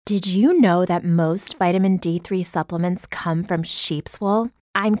Did you know that most vitamin D3 supplements come from sheep's wool?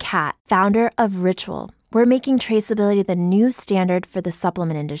 I'm Kat, founder of Ritual. We're making traceability the new standard for the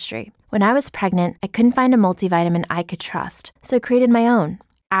supplement industry. When I was pregnant, I couldn't find a multivitamin I could trust, so I created my own.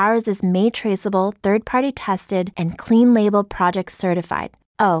 Ours is made traceable, third-party tested, and clean label project certified.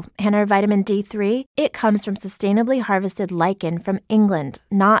 Oh, and our vitamin D3, it comes from sustainably harvested lichen from England,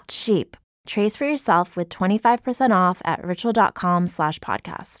 not sheep. Trace for yourself with 25% off at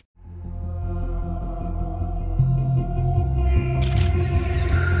ritual.com/podcast.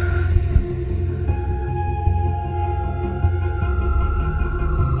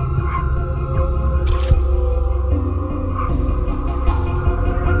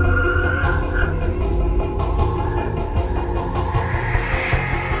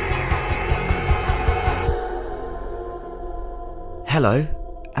 Hello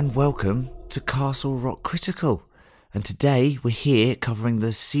and welcome to Castle Rock Critical, and today we're here covering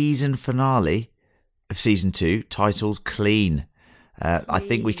the season finale of season 2 titled Clean. I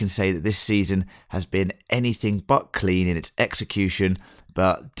think we can say that this season has been anything but clean in its execution,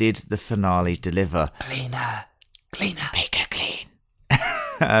 but did the finale deliver? Cleaner, make her clean.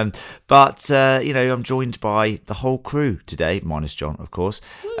 I'm joined by the whole crew today, minus John, of course,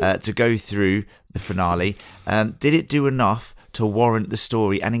 to go through the finale. Did it do enough to warrant the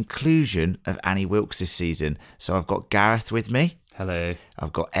story and inclusion of Annie Wilkes this season? So I've got Gareth with me. Hello.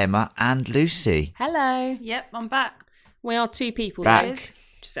 I've got Emma and Lucy. Hello. Yep, I'm back. We are two people. Back.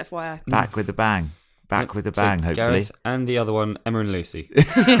 Just FYI. Back with a bang. Hopefully. Gareth and the other one, Emma and Lucy.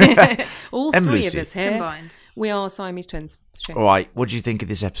 All Em three Lucy. of us here. Combined. We are Siamese twins. All right, what do you think of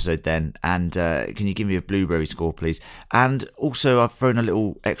this episode then? And can you give me a blueberry score, please? And also, I've thrown a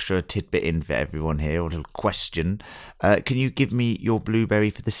little extra tidbit in for everyone here, or a little question. Can you give me your blueberry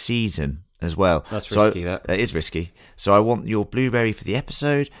for the season as well? That's risky, that. It is risky. So I want your blueberry for the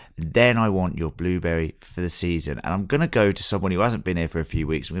episode, then I want your blueberry for the season. And I'm going to go to someone who hasn't been here for a few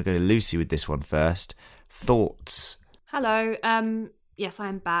weeks. I'm going to go to Lucy with this one first. Thoughts? Hello. Yes, I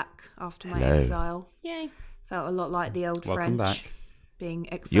am back after my Hello. exile. Yay. Felt a lot like the old Welcome French back.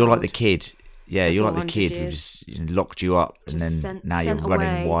 being exiled. You're like the kid. Yeah, you're like the 400 kid who years. just locked you up and Just then now you're sent running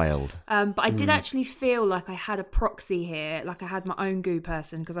away. wild. But I did actually feel like I had a proxy here, like I had my own goo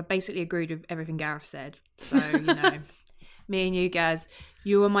person, because I basically agreed with everything Gareth said. So, me and you guys,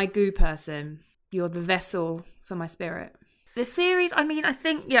 you are my goo person. You're the vessel for my spirit. The series, I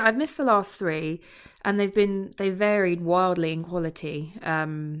think, I've missed the last 3, and they varied wildly in quality.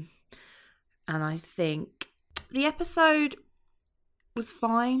 And I think the episode was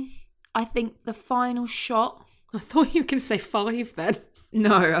fine. I think the final shot... I thought you were going to say 5 then.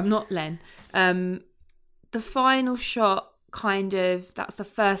 No, I'm not Len. The final shot that's the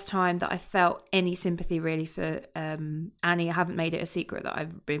first time that I felt any sympathy really for Annie. I haven't made it a secret that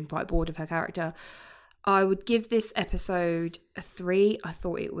I've been quite bored of her character. I would give this episode a 3. I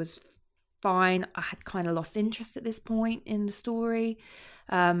thought it was fine. I had kind of lost interest at this point in the story.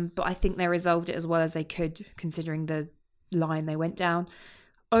 But I think they resolved it as well as they could, considering the line they went down.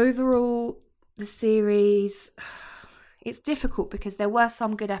 Overall, the series, it's difficult because there were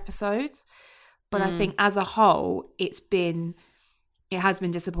some good episodes, but I think as a whole, it has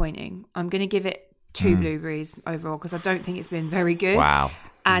been disappointing. I'm going to give it 2 blueberries overall because I don't think it's been very good. Wow.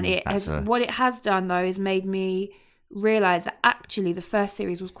 And what it has done though is made me realise that actually the first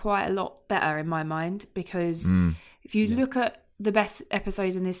series was quite a lot better in my mind, because if you look at the best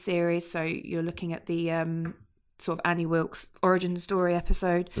episodes in this series, so you're looking at the sort of Annie Wilkes origin story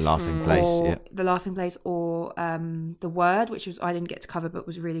episode, Laughing Place, or The Laughing Place, or The Word, which I didn't get to cover but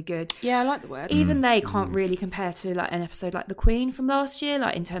was really good. Yeah, I like The Word. Even they can't really compare to like an episode like The Queen from last year,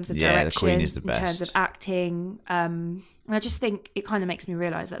 like in terms of direction, The Queen is the best. in terms of acting. And I just think it kind of makes me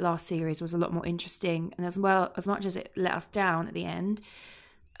realise that last series was a lot more interesting, and as much as it let us down at the end,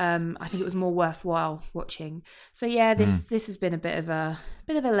 I think it was more worthwhile watching. So yeah, this has been a bit of a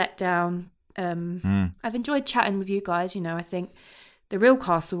letdown. I've enjoyed chatting with you guys. I think the real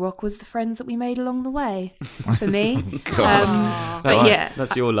Castle Rock was the friends that we made along the way for me.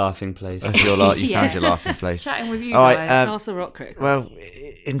 That's your laughing place. That's you found your laughing place. Chatting with you All guys. right, Castle Rock Critical. well,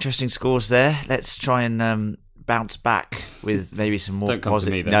 interesting scores there. Let's try and bounce back with maybe some more Don't come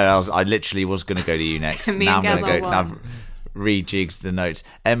to me positive. then. No, I literally was going to go to you next. Me now and I'm Gaz going to are go. one. Now I've rejigged the notes.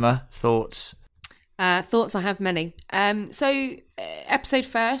 Emma, thoughts? Thoughts, I have many. Episode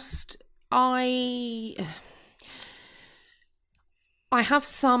first, I have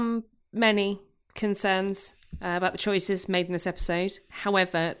many concerns about the choices made in this episode.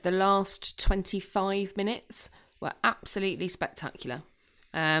 However, the last 25 minutes were absolutely spectacular.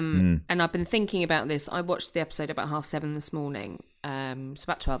 And I've been thinking about this. I watched the episode about 7:30 this morning, It's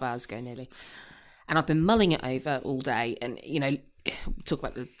about 12 hours ago nearly. And I've been mulling it over all day. And, you know, we'll talk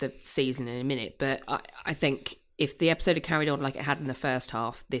about the season in a minute. But I think if the episode had carried on like it had in the first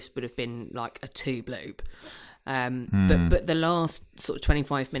half, this would have been like a 2 bloop. But the last sort of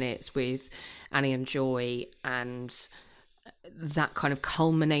 25 minutes with Annie and Joy and that kind of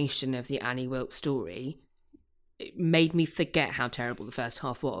culmination of the Annie Wilkes story, it made me forget how terrible the first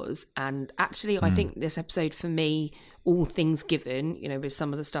half was. And actually, I think this episode for me, all things given, you know, with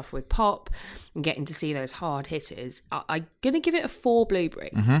some of the stuff with Pop and getting to see those hard hitters, I'm going to give it a 4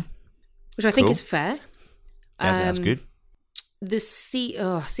 blueberry, which I think is fair. Yeah, that's good. The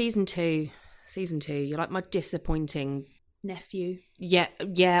season two, you're like my disappointing nephew. Yeah,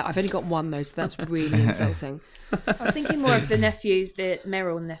 I've only got one though, so that's really insulting. I was thinking more of the nephews, the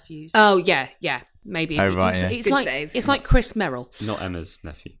Merrill nephews. Oh yeah, maybe. Oh, right, it's Good like save. It's like Chris Merrill. Not Emma's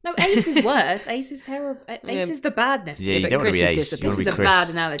nephew. No, Ace is worse. Ace is terrible. Ace is the bad nephew. Yeah, you but don't want to be Chris is Ace. You want This to is be a Chris. bad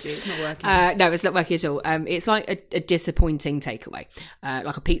analogy. It's not working. No, it's not working at all. It's like a disappointing takeaway,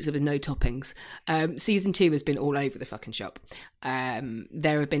 like a pizza with no toppings. Season 2 has been all over the fucking shop.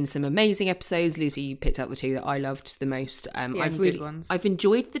 There have been some amazing episodes. Lucy, you picked out the 2 that I loved the most. Good ones. I've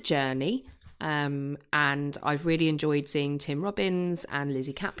enjoyed the journey. And I've really enjoyed seeing Tim Robbins and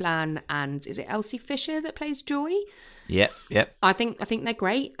Lizzie Kaplan, and is it Elsie Fisher that plays Joy? Yep. I think they're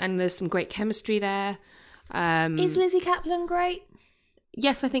great, and there's some great chemistry there. Is Lizzie Kaplan great?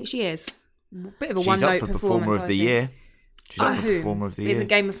 Yes, I think she is. Bit of a She's one-note up for performance. Performer of the Year. She's up for Who? Performer of the Isn't Year.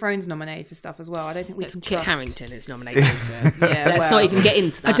 Game of Thrones nominated for stuff as well? I don't think we It's can Kit trust. Harington is nominated for. Yeah, Let's well, not even get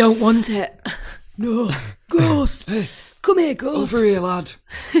into that. I don't want it. No, Ghost, come here, Ghost. Over here, lad.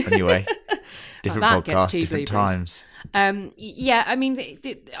 Anyway, different That gets podcasts, 2 different blueberries. times. Yeah, I mean,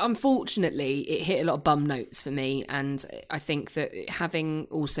 unfortunately, it hit a lot of bum notes for me, and I think that having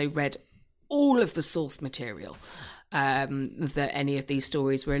also read all of the source material, that any of these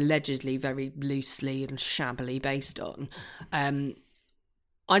stories were allegedly very loosely and shabbily based on,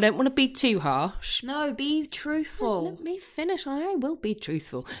 I don't want to be too harsh. No, be truthful. Let me finish. I will be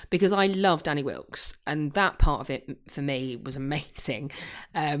truthful because I loved Annie Wilkes, and that part of it for me was amazing.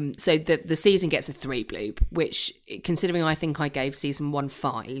 So the season gets a 3 bloop, which, considering I think I gave season 1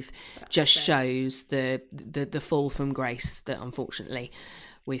 5, just shows the fall from grace that unfortunately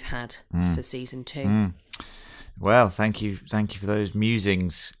we've had for season 2. Well, thank you for those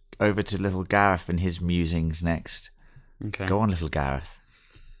musings. Over to little Gareth and his musings next. Okay. Go on, little Gareth.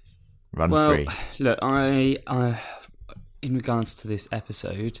 Run Well, free. look, I in regards to this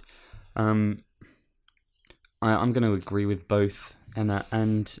episode, I'm going to agree with both Emma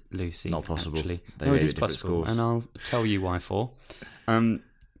and Lucy. Not possible. Actually. They No, it gave is it different possible, scores. and I'll tell you why.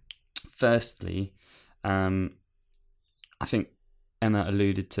 Firstly, I think Emma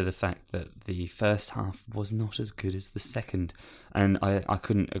alluded to the fact that the first half was not as good as the second, and I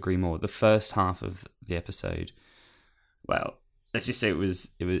couldn't agree more. The first half of the episode, well, let's just say it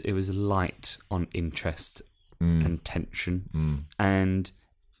was light on interest and tension, and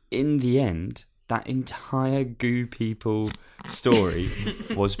in the end, that entire Goo People story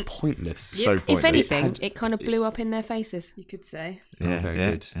was pointless. So If pointless. anything, it kind of blew up in their faces. You could say. Oh, very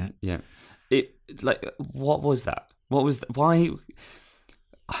good. Yeah. It what was that? What was why?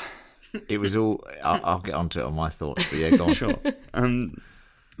 It was all. I'll get onto it on my thoughts, but yeah, go on. Sure.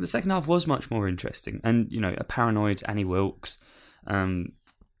 The second half was much more interesting, and a paranoid Annie Wilkes,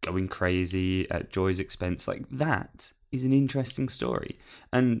 going crazy at Joy's expense, like that is an interesting story,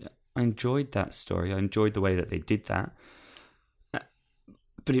 and I enjoyed that story. I enjoyed the way that they did that,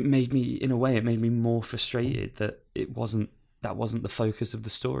 but it made me more frustrated that that wasn't the focus of the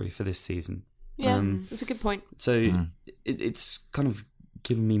story for this season. Yeah, that's a good point. So it's kind of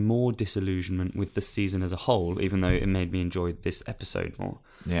given me more disillusionment with the season as a whole, even though it made me enjoy this episode more.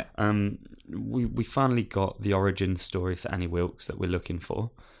 Yeah. We finally got the origin story for Annie Wilkes that we're looking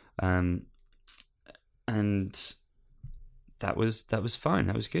for, and that was fine.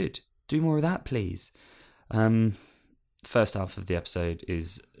 That was good. Do more of that, please. First half of the episode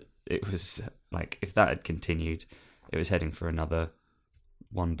it was like, if that had continued, it was heading for another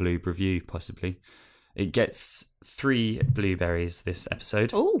 1 bloob review possibly. It gets 3 blueberries this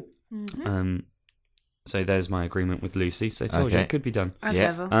episode. Oh, So there's my agreement with Lucy. So I told you Okay. it could be done. As Yeah.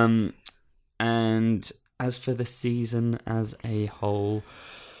 ever. And as for the season as a whole,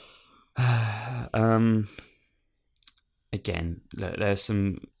 again, there's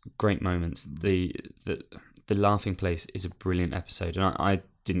some great moments. The Laughing Place is a brilliant episode, and I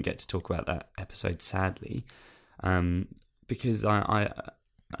didn't get to talk about that episode, sadly, because I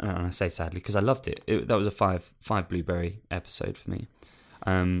say sadly because I loved it. That was a five blueberry episode for me.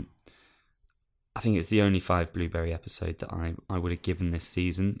 I think it's the only 5 Blueberry episode that I would have given this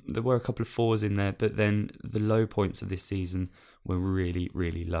season. There were a couple of 4s in there, but then the low points of this season were really,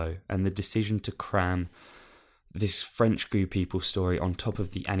 really low. And the decision to cram this French Goo People story on top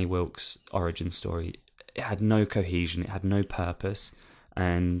of the Annie Wilkes origin story, it had no cohesion, it had no purpose,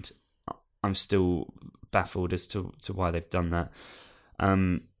 and I'm still baffled as to why they've done that.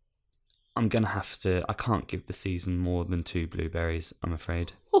 I'm going to have to... I can't give the season more than 2 blueberries, I'm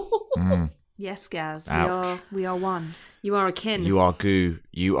afraid. Yes, Gaz, Ouch. we are one. You are a kin. You are goo.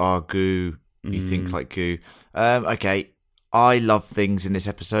 You are goo. You think like goo. Okay, I love things in this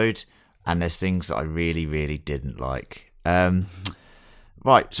episode, and there's things that I really, really didn't like.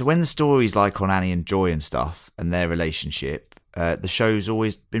 Right, so when the story's like on Annie and Joy and stuff, and their relationship, the show's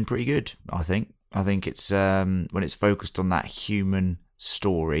always been pretty good, I think. I think it's when it's focused on that human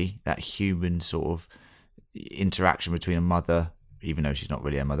story, that human sort of interaction between a mother, even though she's not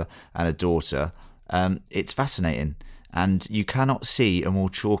really a mother, and a daughter, it's fascinating. And you cannot see a more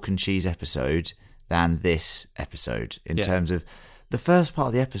chalk and cheese episode than this episode in terms of the first part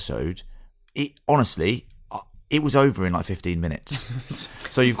of the episode. Honestly, it was over in like 15 minutes.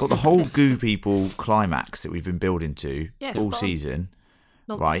 So you've got the whole Goo People climax that we've been building to all season,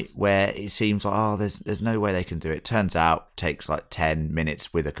 right? Where it seems like, there's no way they can do it. Turns out, takes like 10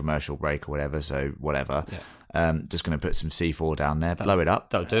 minutes with a commercial break or whatever. So whatever. Yeah. Just going to put some C4 down there, blow it up.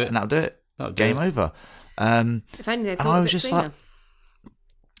 That'll do it. And that'll do it. Game over. If only they thought of it sooner.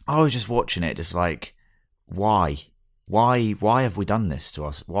 I was just watching it, just like, why have we done this to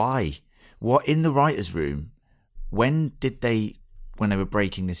us? Why? What in the writers' room? When they were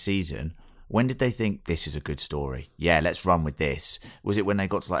breaking this season? When did they think this is a good story? Yeah, let's run with this. Was it when they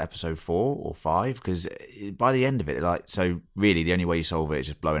got to like episode 4 or 5? Because by the end of it, like, so really the only way you solve it is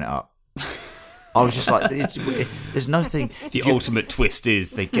just blowing it up. I was just like, there's nothing. The ultimate twist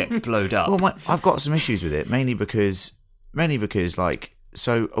is they get blowed up. Well, I've got some issues with it, mainly because, like,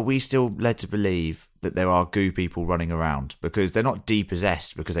 so are we still led to believe that there are Goo People running around? Because they're not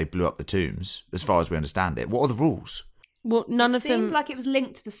depossessed because they blew up the tombs, as far as we understand it. What are the rules? Well, none of them... It seemed like it was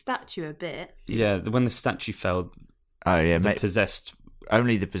linked to the statue a bit. Yeah, when the statue fell, possessed...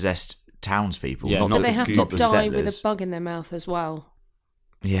 Only the possessed townspeople. Yeah, but they have to the die settlers. with a bug in their mouth as well.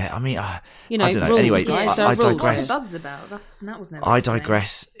 Yeah, I mean, you know, I don't know. Rules, Anyway, guys, I rules. digress. What are bugs about? That was never. I explained.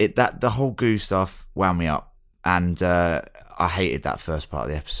 digress. The whole Goo stuff wound me up, and I hated that first part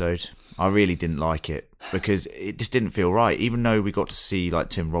of the episode. I really didn't like it because it just didn't feel right. Even though we got to see like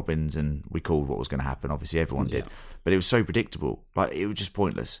Tim Robbins and we called what was going to happen. Obviously, everyone did, but it was so predictable. Like, it was just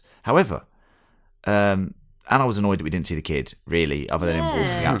pointless. However, and I was annoyed that we didn't see the kid, really, other than him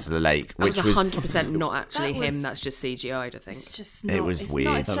walking out to the lake, which That was 100% not actually him. That's just CGI'd, I think. It's just it not, was it's weird.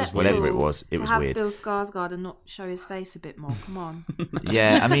 Not That was whatever it was. It to was have weird. Bill Skarsgård and not show his face a bit more. Come on.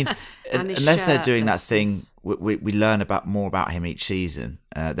 Yeah, I mean, And his unless they're shirt doing that is- thing, we learn more about him each season.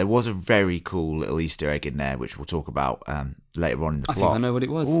 There was a very cool little Easter egg in there, which we'll talk about later on in the I plot. think I know what it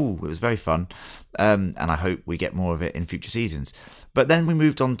was. Ooh, it was very fun, and I hope we get more of it in future seasons. But then we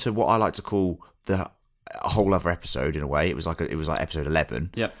moved on to what I like to call a whole other episode in a way. It was like episode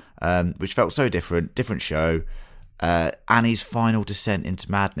 11, which felt so different show. Annie's final descent into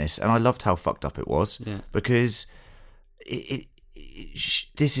madness, and I loved how fucked up it was because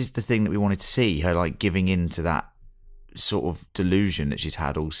this is the thing that we wanted to see, her like giving in to that sort of delusion that she's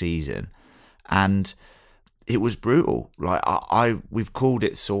had all season, and it was brutal. Like we've called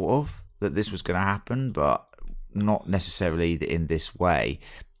it sort of that this was going to happen, but not necessarily in this way.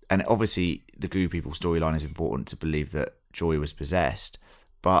 And obviously, the Goo People storyline is important to believe that Joy was possessed,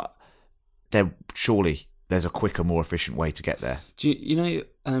 but surely there's a quicker, more efficient way to get there. Do you know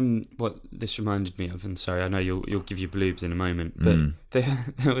what this reminded me of? And sorry, I know you'll give your bloobs in a moment, but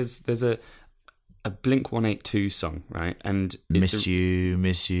there's a Blink 182 song, right? And Miss you.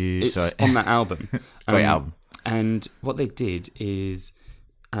 It's Sorry. on that album. Great album. And what they did is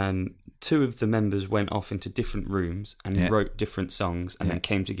 2 of the members went off into different rooms and wrote different songs and then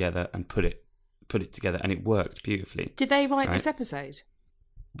came together and put it together, and it worked beautifully. Did they write this episode?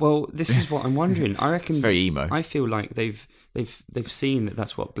 Well, this is what I'm wondering. I reckon It's very emo. I feel like they've seen that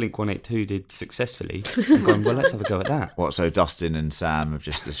that's what Blink 182 did successfully. And gone, well, let's have a go at that. What? So Dustin and Sam the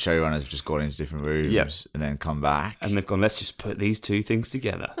showrunners have just gone into different rooms and then come back. And they've gone, let's just put these 2 things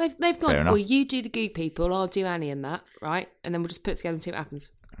together. They've Fair gone, enough. well, you do the Goo People, I'll do Annie and that, right? And then we'll just put it together and see what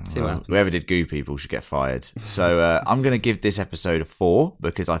happens. Whoever did Goo People should get fired. So I'm going to give this episode a 4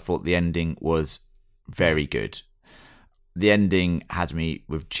 because I thought the ending was very good. The ending had me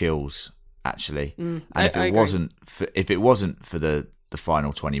with chills, actually. And if it wasn't for the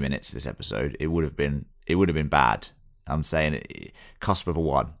final 20 minutes of this episode, it would have been bad. I'm saying cusp of a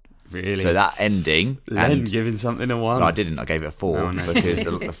 1. Really? So that ending, Len and giving something a 1. no, I didn't. I gave it a 4 Oh, no. because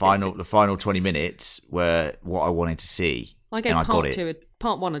the final 20 minutes were what I wanted to see. I gave and I got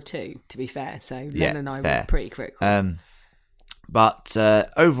part 1 or 2, to be fair. So Len Yeah, and I fair. were pretty critical. But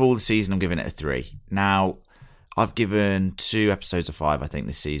overall, the season, I'm giving it a 3. Now, I've given 2 episodes of 5, I think,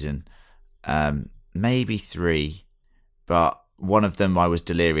 this season. Maybe 3, but one of them I was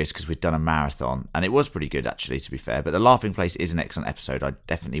delirious because we'd done a marathon, and it was pretty good, actually, to be fair. But The Laughing Place is an excellent episode. I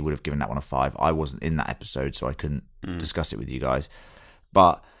definitely would have given that one a 5. I wasn't in that episode, so I couldn't discuss it with you guys.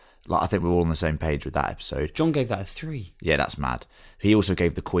 But I think we're all on the same page with that episode. John gave that a 3. Yeah, that's mad. He also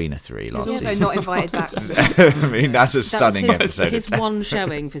gave The Queen a 3 He last was also season. not invited back. I mean, that's a stunning that was episode. his one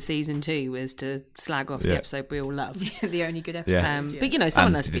showing for season 2 was to slag off the Yeah. episode we all loved. The only good episode. Yeah. But, you know, someone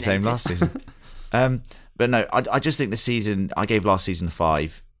and has did to be the same negative. last season. But no, I just think the season, I gave last season a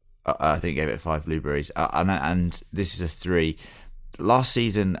 5. I think I gave it 5 blueberries, and this is a 3. Last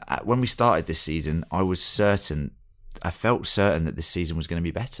season, when we started this season, I felt certain that this season was going to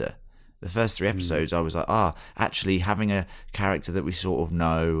be better. The first 3 episodes, I was like, actually having a character that we sort of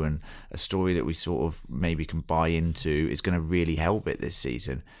know and a story that we sort of maybe can buy into is going to really help it this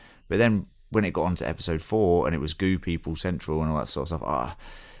season. But then when it got on to episode 4 and it was Goo People Central and all that sort of stuff,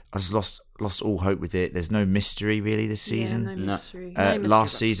 I just lost all hope with it. There's no mystery really this season. Yeah, no mystery.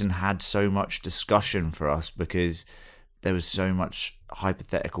 Last season had so much discussion for us because there was so much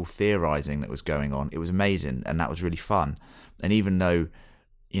hypothetical theorizing that was going on. It was amazing, and that was really fun. And even though,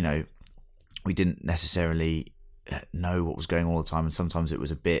 you know, we didn't necessarily know what was going on all the time, and sometimes it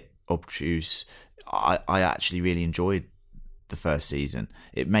was a bit obtuse, I actually really enjoyed the first season.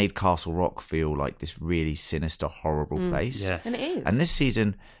 It made Castle Rock feel like this really sinister, horrible place. Yeah. And it is. And this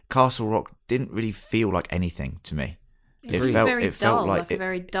season, Castle Rock didn't really feel like anything to me. It's very dull, like a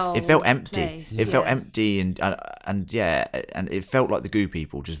very dull It felt empty. place. It felt empty, and it felt like the Goo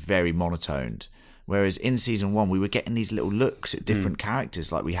People, just very monotoned. Whereas in season 1, we were getting these little looks at different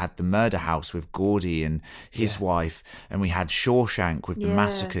characters. Like we had the murder house with Gordy and his wife, and we had Shawshank with the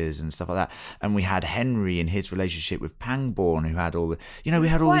massacres and stuff like that. And we had Henry and his relationship with Pangborn, who had all the, we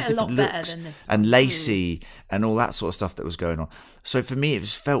had all these quite a lot different better looks, than this and one. Lacey and all that sort of stuff that was going on. So for me, it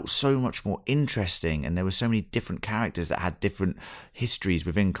felt so much more interesting, and there were so many different characters that had different histories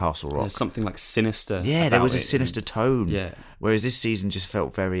within Castle Rock. There's something like sinister. Yeah, there about was a it. sinister tone. Yeah. Whereas this season just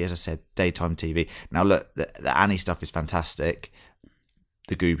felt very, as I said, daytime TV. Now, look, the Annie stuff is fantastic.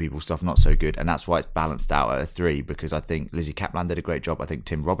 The Goo People stuff, not so good. And that's why it's balanced out at a 3, because I think Lizzie Kaplan did a great job. I think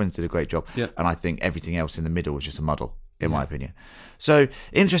Tim Robbins did a great job. Yeah. And I think everything else in the middle was just a muddle, in my opinion. So,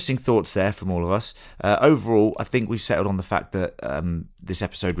 interesting thoughts there from all of us. Overall, I think we've settled on the fact that this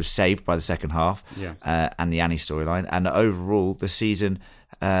episode was saved by the second half and the Annie storyline. And overall, the season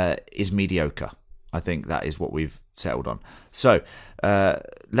is mediocre. I think that is what we've settled on. So,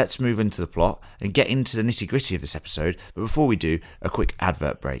 let's move into the plot and get into the nitty-gritty of this episode. But before we do, a quick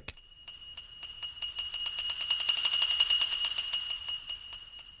advert break.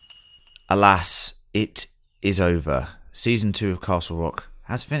 Alas, it is over. Season 2 of Castle Rock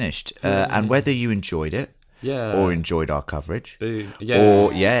has finished. And whether you enjoyed it, or enjoyed our coverage,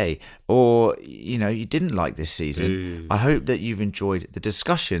 or yay, or you didn't like this season, I hope that you've enjoyed the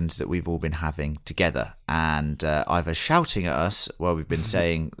discussions that we've all been having together, and either shouting at us while we've been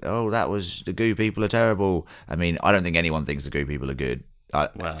saying, "Oh, that was the Goo People are terrible." I mean, I don't think anyone thinks the Goo People are good.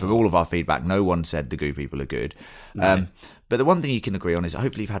 From all of our feedback, no one said the Goo People are good. No. But the one thing you can agree on is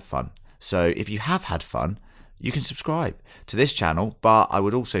hopefully you've had fun. So if you have had fun, you can subscribe to this channel. But I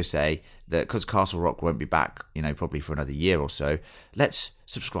would also say that because Castle Rock won't be back, probably for another year or so, let's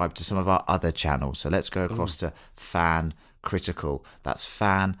subscribe to some of our other channels. So let's go across to Fan Critical. That's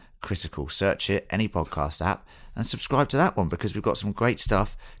Fan Critical. Search it, any podcast app, and subscribe to that one, because we've got some great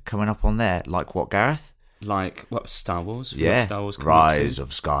stuff coming up on there. Like what, Gareth? Like what? Star Wars? Yeah. Star Wars coming up Rise soon. of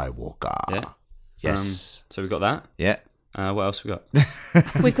Skywalker. Yeah. Yes. So we got that. Yeah. What else we got?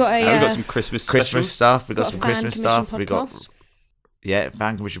 We've got We've got some Christmas stuff. We've got Got a some fan Christmas commission stuff. We got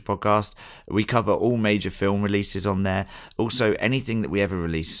fan commission podcast. We cover all major film releases on there. Also, anything that we ever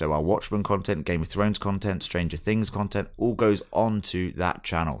release. So our Watchmen content, Game of Thrones content, Stranger Things content, all goes onto that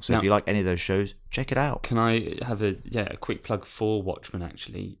channel. So if you like any of those shows, check it out. Can I have a quick plug for Watchmen,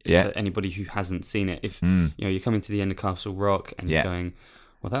 actually? For anybody who hasn't seen it. If you're coming to the end of Castle Rock and you're going,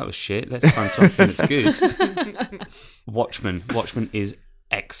 well, that was shit, let's find something that's good. Watchmen is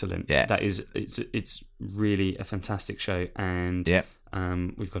excellent. That is, it's really a fantastic show, and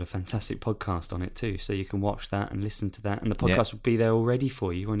we've got a fantastic podcast on it too, so you can watch that and listen to that, and the podcast will be there already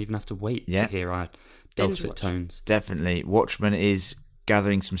for you. You won't even have to wait to hear our dulcet tones. Definitely. Watchmen is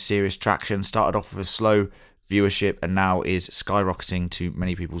gathering some serious traction. Started off with a slow viewership and now is skyrocketing to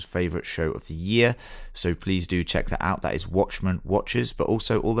many people's favourite show of the year. So please do check that out. That is Watchmen Watchers, but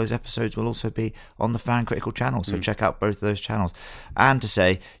also all those episodes will also be on the Fan Critical channel. So check out both of those channels. And to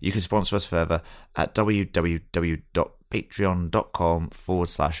say, you can sponsor us further at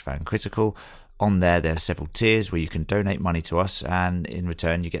www.patreon.com/fancritical. On there are several tiers where you can donate money to us, and in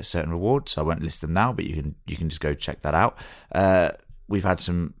return you get certain rewards. I won't list them now, but you can just go check that out. We've had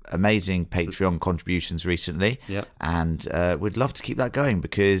some amazing Patreon contributions recently, and we'd love to keep that going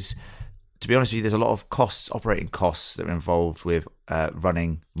because, to be honest with you, there's a lot of operating costs that are involved with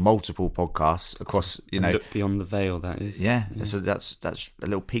running multiple podcasts across, Look beyond the veil, that is. Yeah. So that's a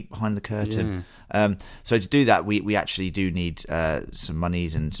little peek behind the curtain. Yeah. So to do that, we actually do need some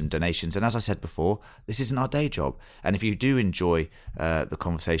monies and some donations. And as I said before, this isn't our day job. And if you do enjoy the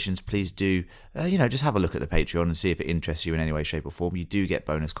conversations, please do, just have a look at the Patreon and see if it interests you in any way, shape or form. You do get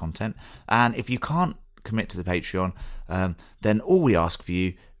bonus content. And if you can't commit to the Patreon, then all we ask for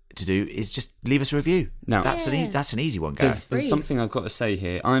you to do is just leave us a review. Now that's an easy one, guys. There's something I've got to say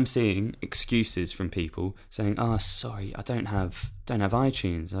here. I'm seeing excuses from people saying, sorry, I don't have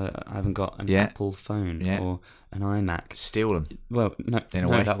iTunes, I haven't got an Apple phone or an iMac. Steal them. Well, no,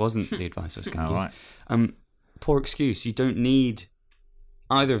 that wasn't the advice I was going to give. Right. Poor excuse. You don't need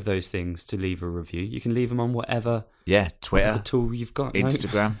either of those things to leave a review. You can leave them on whatever Twitter tool you've got,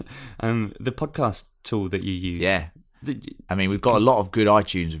 Instagram, the podcast tool that you use. I mean, we've got a lot of good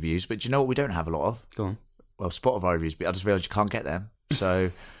iTunes reviews, but do you know what we don't have a lot of? Go on. Well, Spotify reviews, but I just realised you can't get them.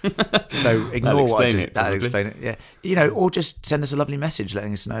 So ignore what I just... That'll explain it, yeah. Or just send us a lovely message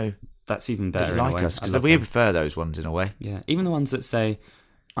letting us know. That's even better, that you like us, because we prefer those ones in a way. Yeah, even the ones that say,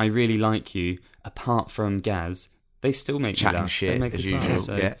 I really like you, apart from Gaz, they still make me laugh. Shit, they make us laugh,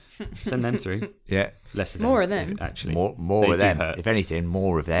 so send them through. Yeah. Less of them. More of them. Actually. More of them. Hurt. If anything,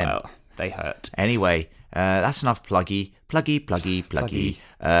 more of them. Well, they hurt. Anyway... that's enough pluggy.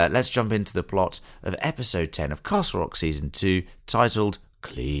 Let's jump into the plot of episode 10 of Castle Rock Season 2, titled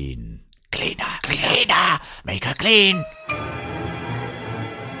Clean. Cleaner, make her clean.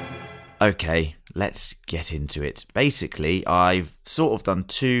 Okay, let's get into it. Basically, I've sort of done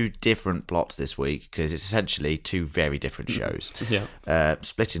two different plots this week because it's essentially two very different shows.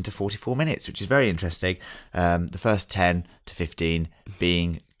 Split into 44 minutes, which is very interesting. The first 10 to 15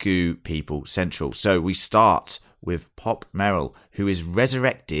 being Goo People Central. So we start with Pop Merrill, who is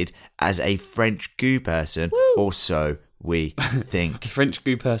resurrected as a French goo person, or so we think. A French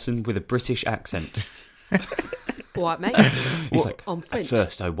goo person with a British accent. All right, mate. He's like, I'm French. At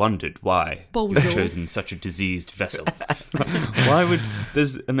first I wondered why Bonjour. you've chosen such a diseased vessel.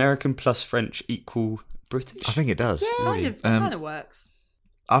 Does American plus French equal British? I think it does. Yeah, it kind of works.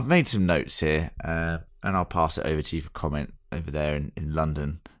 I've made some notes here, and I'll pass it over to you for comment over there in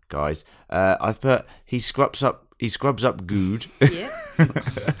London, guys. I've put he scrubs up good. Yeah,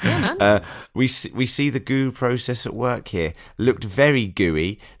 man. We see the goo process at work here. Looked very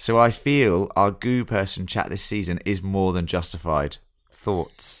gooey, so I feel our goo person chat this season is more than justified.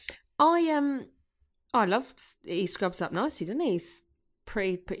 Thoughts? I loved he scrubs up nicely, doesn't he? He's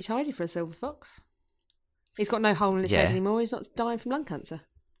pretty tidy for a silver fox. He's got no hole in his head anymore. He's not dying from lung cancer.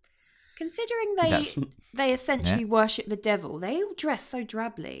 Considering they essentially worship the devil, they all dress so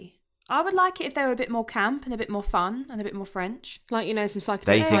drably. I would like it if they were a bit more camp and a bit more fun and a bit more French. Like, some psychedelic.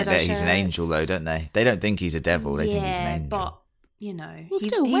 They think that he's an angel, though, don't they? They don't think he's a devil. They think he's an angel. But,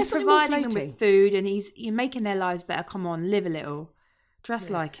 he's providing them with food and you're making their lives better. Come on, live a little.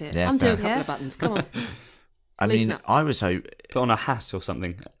 Dress like it. Yeah, undo a couple of buttons. Come on. I mean, I was hoping... Put on a hat or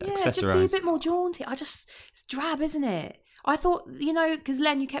something. Yeah, accessorise. just be a bit more jaunty. It's drab, isn't it? I thought, because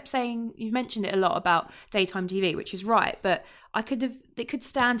Len, you kept saying, you've mentioned it a lot about daytime TV, which is right, but it could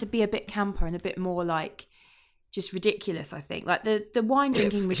stand to be a bit camper and a bit more like just ridiculous, I think. Like the wine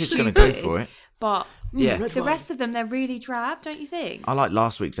drinking was stupid, going to go for it. But the rest of them, they're really drab, don't you think? I like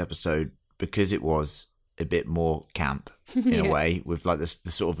last week's episode because it was a bit more camp in a way, with like the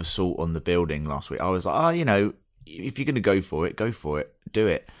sort of assault on the building last week. I was like, if you're going to go for it, do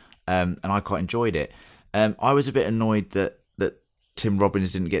it. And I quite enjoyed it. I was a bit annoyed that Tim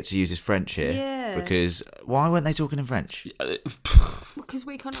Robbins didn't get to use his French here. Yeah. Because why weren't they talking in French? Because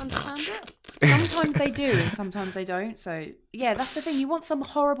we can't understand it. Sometimes they do and sometimes they don't. So, yeah, that's the thing. You want some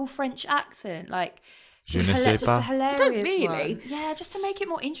horrible French accent. Like, just a hilarious don't really. one. Yeah, just to make it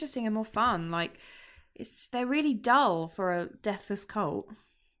more interesting and more fun. Like, they're really dull for a deathless cult.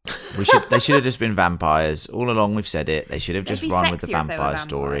 They should have just been vampires. All along we've said it. They should have just run with the vampire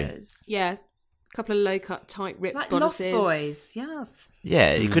story. Yeah. A couple of low-cut, tight, ripped like bodices. Lost Boys, yes.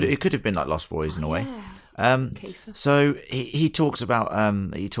 Yeah, it could have been like Lost Boys in a way. Kiefer. So he talks about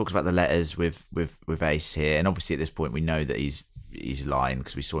the letters with Ace here, and obviously at this point we know that he's lying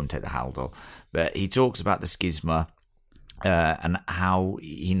because we saw him take the Haldol. But he talks about the schisma and how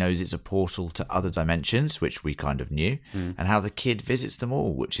he knows it's a portal to other dimensions, which we kind of knew, and how the kid visits them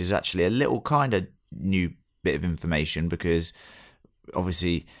all, which is actually a little kind of new bit of information because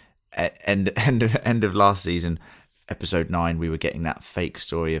obviously end of last season, episode 9, we were getting that fake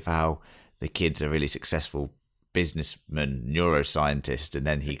story of how the kid's a really successful businessman, neuroscientist, and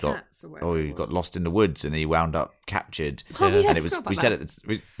then he got lost in the woods and he wound up captured. And it was we said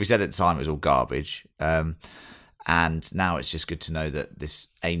at the time it was all garbage. And now it's just good to know that this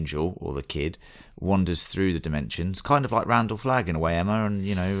angel or the kid wanders through the dimensions, kind of like Randall Flagg in a way, Emma, and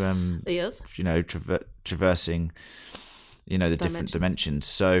traversing, the different dimensions.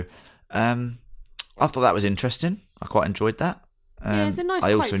 So I thought that was interesting. I quite enjoyed that. It's a nice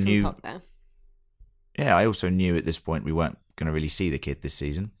quote from Pop there. Yeah, I also knew at this point we weren't going to really see the kid this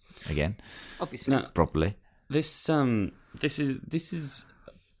season again. Obviously, properly. This is.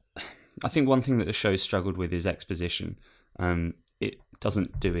 I think one thing that the show struggled with is exposition. It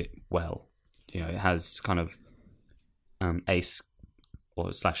doesn't do it well. It has kind of Ace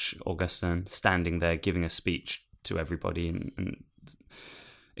or / Augustin standing there giving a speech to everybody and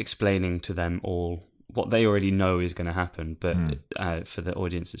explaining to them all what they already know is going to happen, but for the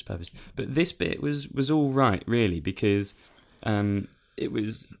audience's purpose. But this bit was all right, really, because it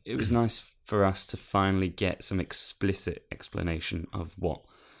was nice for us to finally get some explicit explanation of what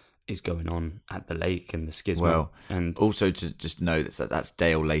is going on at the lake and the schisma. Well, and also to just know that's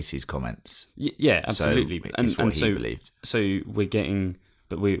Dale Lacey's comments. Yeah, absolutely. So it's what he believed. So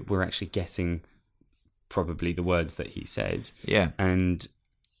we're actually getting probably the words that he said. Yeah, and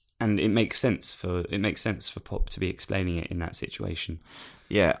it makes sense for Pop to be explaining it in that situation.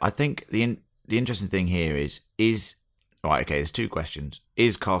 Yeah, I think the interesting thing here is right. Okay, there's two questions.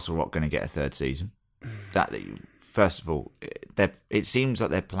 Is Castle Rock going to get a third season? First of all, it seems like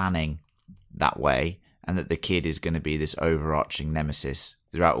they're planning that way, and that the kid is going to be this overarching nemesis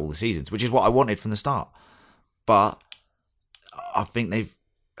throughout all the seasons, which is what I wanted from the start. But I think they've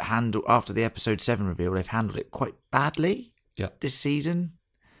handled, after the episode 7 reveal, they've handled it quite badly. This season,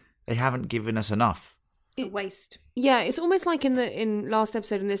 they haven't given us enough. A waste. Yeah, it's almost like in last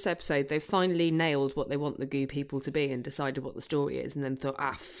episode and this episode, they've finally nailed what they want the goo people to be and decided what the story is, and then thought,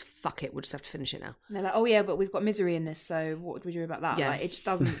 fuck it, we'll just have to finish it now. And they're like, oh yeah, but we've got misery in this, so what would we do about that? Yeah. Like, it just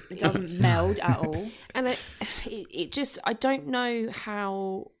doesn't meld at all. And it just, I don't know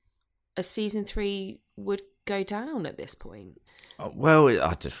how a season 3 would go down at this point. Well,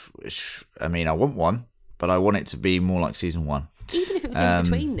 I want one, but I want it to be more like season 1. Even if it was in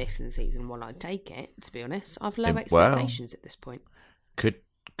between this and season 1, I'd take it, to be honest. I've low expectations at this point. It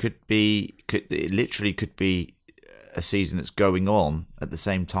literally could be a season that's going on at the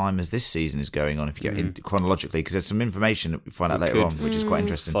same time as this season is going on, if you get in chronologically, because there's some information that we find out later on, which is quite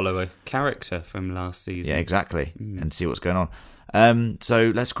interesting. Follow a character from last season. Yeah, exactly, and see what's going on.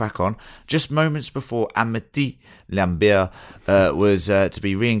 So let's crack on. Just moments before Amity Lambert was to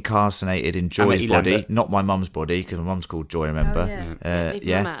be reincarnated in Joy's body, Lambert. Not my mum's body, because my mum's called Joy, remember?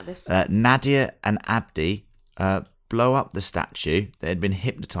 Nadia and Abdi blow up the statue that had been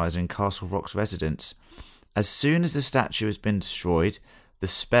hypnotising Castle Rock's residents. As soon as the statue has been destroyed, the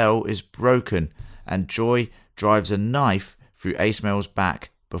spell is broken, and Joy drives a knife through Ace Mel's back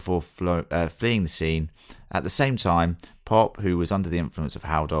before fleeing the scene. At the same time, Pop, who was under the influence of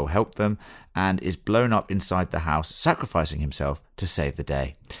Haldol, helped them and is blown up inside the house, sacrificing himself to save the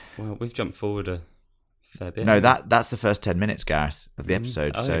day. Well, we've jumped forward a fair bit. No, that's the first 10 minutes, Gareth, of the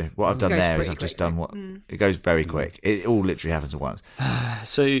episode. So what I've done there is I've just done what... It goes very quick. It all literally happens at once.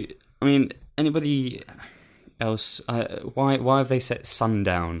 So, I mean, anybody else, why have they set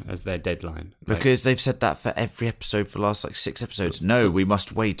sundown as their deadline? Because they've said that for every episode for the last 6 episodes. No, we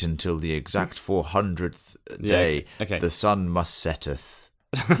must wait until the exact 400th day. Okay. The sun must setteth.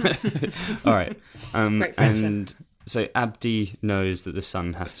 All right. And so Abdi knows that the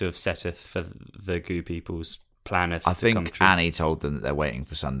sun has to have setteth for the goo people's planeth. I think Annie told them that they're waiting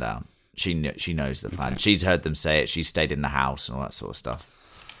for sundown. She knows the plan. Okay. She's heard them say it. She's stayed in the house and all that sort of stuff.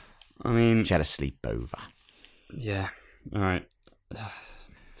 I mean, she had a sleepover. Yeah. All right.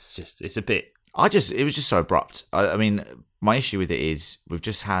 It's a bit. It was just so abrupt. I mean, my issue with it is we've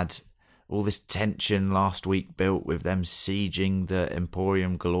just had all this tension last week built with them sieging the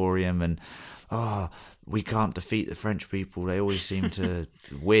Emporium Glorium, and we can't defeat the French people. They always seem to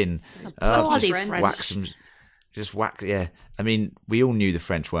win. Bloody French. Whack some. Just whack. Yeah. I mean, we all knew the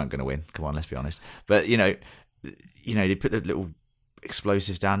French weren't going to win. Come on, let's be honest. But they put the little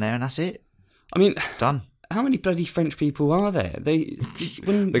explosives down there, and that's it. I mean, Done. how many bloody French people are there? They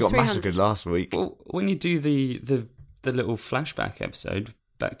got massacred last week. Well, when you do the little flashback episode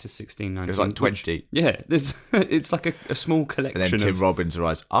back to 1619, It was like 20. It's like a small collection. And then Tim Robbins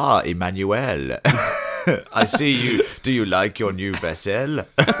arrives. Emmanuel. I see you. Do you like your new vessel?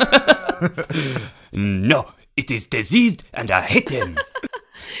 No, it is diseased and I hate him.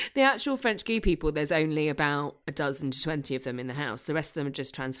 The actual French goo people, there's only about 12 to 20 of them in the house. The rest of them are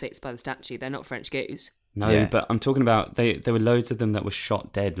just transfixed by the statue. They're not French goos. No, Yeah. but I'm talking about there were loads of them that were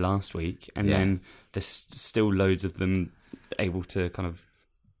shot dead last week, and then there's still loads of them able to kind of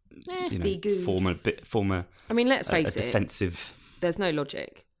be good. form a I mean, let's face it, defensive. there's no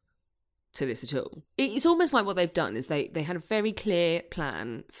logic to this at all. It's almost like what they've done is they had a very clear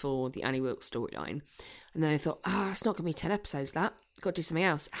plan for the Annie Wilkes storyline, and then they thought, it's not going to be 10 episodes, that. Got to do something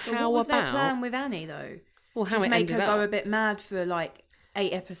else. What was their plan with Annie, though? Well, how Just it make ended her up. go a bit mad for like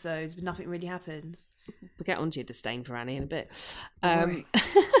 8 episodes, but nothing really happens. We'll get onto your disdain for Annie in a bit. Right.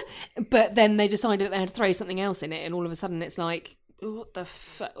 But then they decided that they had to throw something else in it, and all of a sudden it's like, what the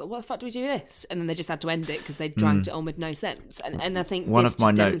fuck do we do with this? And then they just had to end it because they dragged it on with no sense. And I think One this of my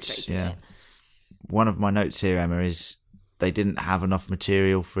just notes, demonstrated it. One of my notes here, Emma, is they didn't have enough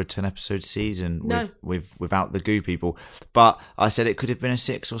material for a 10-episode season No. without the goo people. But I said it could have been a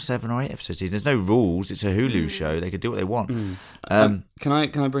 6 or 7 or 8 episode season. There's no rules. It's a Hulu show. They could do what they want. Can I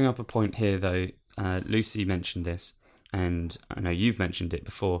bring up a point here though? Lucy mentioned this, and I know you've mentioned it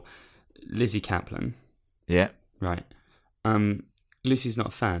before. Lizzie Kaplan, Yeah, right? Lucy's not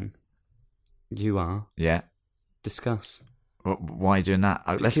a fan. You are. yeah. Discuss. Why are you doing that?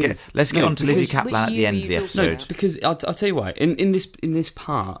 Let's Because- get no, on to Lizzie because- Kaplan Which at the you end of the talking episode. about? Because I'll tell you why. In this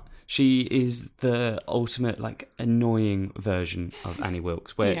part, she is the ultimate like annoying version of Annie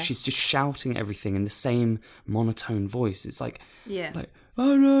Wilkes, where Yeah. she's just shouting everything in the same monotone voice. It's like, Yeah. like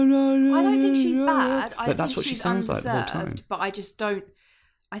oh no. I don't think she's bad. But that's think what she she's sounds like the whole time. undeserved, But I just don't.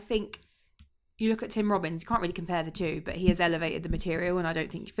 I think you look at Tim Robbins, you can't really compare the two, but he has elevated the material, and I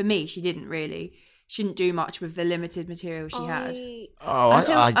don't think, for me, she shouldn't do much with the limited material she had. Oh,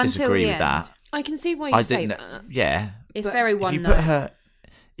 Until- I until disagree the with end. that. I can see why you I say didn't. that. Yeah, It's But very if one you note.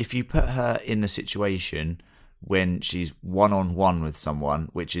 put her in the situation when she's one-on-one with someone,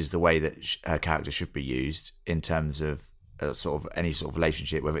 which is the way that her character should be used in terms of sort of any sort of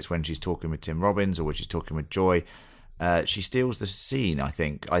relationship, whether it's when she's talking with Tim Robbins or when she's talking with Joy, she steals the scene. I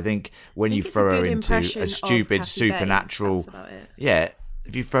think when you it's a throw her good into impression a of stupid Kathy supernatural, Bates, that's about it. yeah,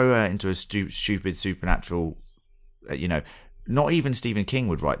 if you throw her into a stupid supernatural, not even Stephen King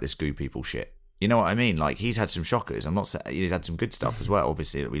would write this goo people shit. You know what I mean? Like, he's had some shockers. I'm not saying he's had some good stuff as well,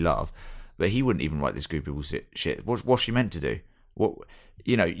 obviously, that we love, but he wouldn't even write this goo people shit. What's she meant to do? What,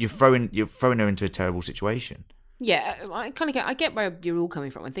 you're throwing her into a terrible situation. Yeah, I get where you're all coming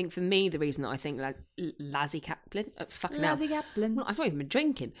from. I think for me, the reason that I think Lizzie Kaplan, Lizzie Kaplan. I've not even been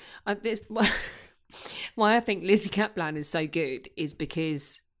drinking. Why I think Lizzie Kaplan is so good is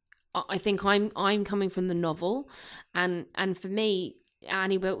because I think I'm coming from the novel, and for me,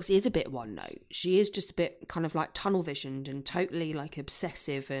 Annie Wilkes is a bit one note. She is just a bit kind of like tunnel visioned and totally like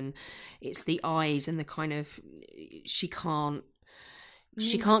obsessive, and it's the eyes and the kind of she can't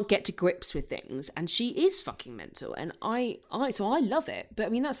get to grips with things, and she is fucking mental, and I love it. But I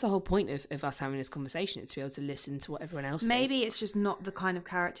mean, that's the whole point of us having this conversation, is to be able to listen to what everyone else Maybe thinks. it's just not the kind of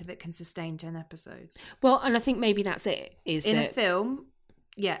character that can sustain 10 episodes. Well, and I think maybe that's it, is In a that film,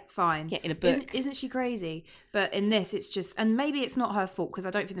 yeah, fine. Yeah, in a book. Isn't she crazy? But in this, it's just, and maybe it's not her fault, because I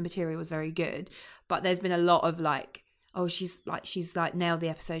don't think the material was very good, but there's been a lot of like, oh, she's nailed the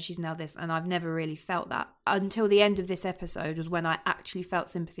episode, she's nailed this, and I've never really felt that until the end of this episode was when I actually felt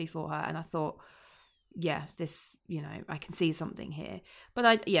sympathy for her, and I thought, yeah, this, I can see something here.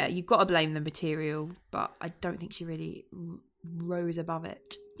 But you've got to blame the material, but I don't think she really rose above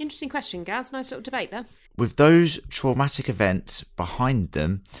it. Interesting question, Gaz. Nice little debate there. With those traumatic events behind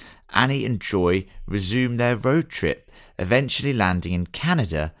them, Annie and Joy resume their road trip, eventually landing in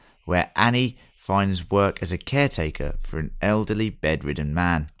Canada, where Annie finds work as a caretaker for an elderly bedridden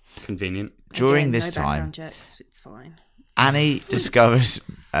man. Convenient. During Again, this no time, background checks, it's fine. Annie discovers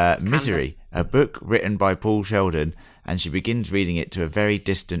Misery, a book written by Paul Sheldon, and she begins reading it to a very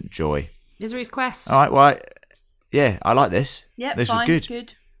distant Joy. Misery's Quest. All right, well, yeah, I like this. Yeah, this fine, was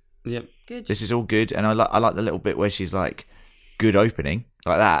good. Yep. Good. This is all good, and I like the little bit where she's like, "Good opening,"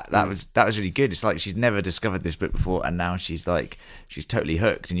 like that. That was really good. It's like she's never discovered this book before, and now she's totally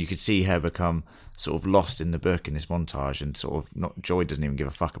hooked, and you could see her become sort of lost in the book in this montage, and sort of not. Joy doesn't even give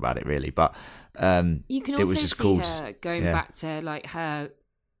a fuck about it really, but You can it also was just see cool. her going Yeah. back to like her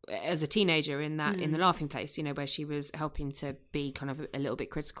as a teenager in the Laughing Place, you know, where she was helping to be kind of a little bit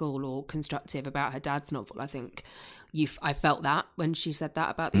critical or constructive about her dad's novel. I think I felt that when she said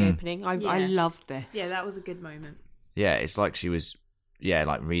that about the opening. I loved this. Yeah, that was a good moment. Yeah, it's like she was,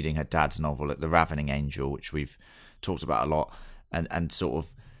 like reading her dad's novel, The Ravening Angel, which we've talked about a lot, and sort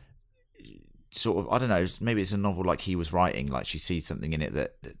of, I don't know, maybe it's a novel like he was writing, like she sees something in it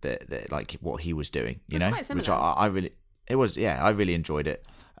that like what he was doing, you know, quite similar. which I really enjoyed it.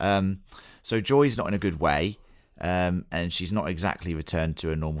 So Joy's not in a good way, and she's not exactly returned to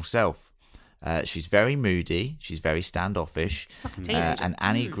her normal self. She's very moody, she's very standoffish, and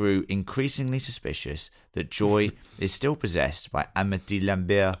Annie grew increasingly suspicious that Joy is still possessed by Amity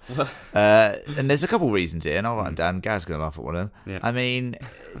Lambert. And there's a couple of reasons here, and I'll write them down. Gareth's going to laugh at one of them. Yeah. I mean,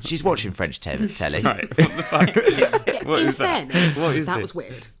 she's watching French telly. Right, what the fuck? What is that? What is that this? was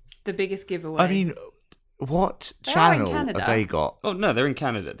weird. The biggest giveaway. I mean, what They are in channel have Canada. they got? Oh no, they're in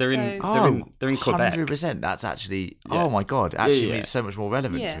Canada. They're in Quebec. 100%. That's actually, Yeah. oh my God, actually Yeah. it's so much more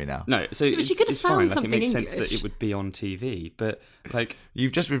relevant Yeah. to me now. No, so But she could have it's fine. found Like, it something makes sense that English. it would be on TV, but like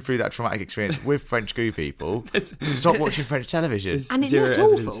You've just been through that traumatic experience with French goo people. It's- Stop watching French television. there's And it zero looked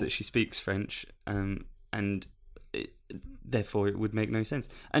evidence awful. that she speaks French, and therefore it would make no sense.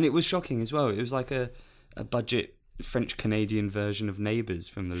 And it was shocking as well. It was like a budget French Canadian version of Neighbours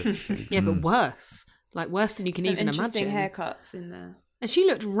from the looks of things. Yeah, but worse. Like worse than you can some even interesting imagine. haircuts in there. And she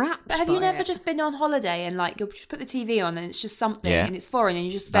looked rapt. But have you by never it. just been on holiday and like you'll just put the TV on and it's just something Yeah. and it's foreign and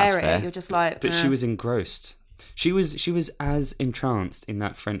you just That's stare at fair. it? You're just like. But she was engrossed. She was as entranced in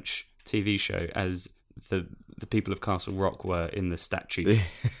that French TV show as the people of Castle Rock were in the statue. In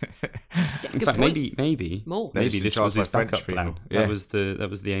Good fact, point. maybe More. They're maybe just this in was charge his by French backup plan. people. Yeah. That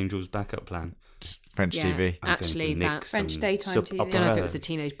was the Angel's backup plan. Just French Yeah. TV. I'm Actually, going to that nick French some daytime soap TV. I don't know if it was a operas.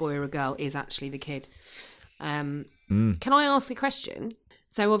 teenage boy or a girl, is actually the kid. Can I ask a question?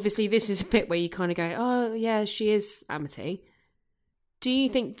 So obviously this is a bit where you kind of go, oh yeah, she is Amity. Do you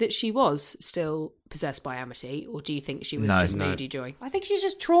think that she was still possessed by Amity, or do you think she was No. just No. Moody Joy? I think she's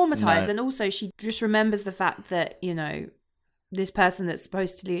just traumatized, No. and also she just remembers the fact that, you know, this person that's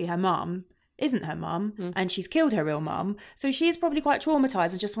supposed to be her mum isn't her mum, and she's killed her real mum. So she is probably quite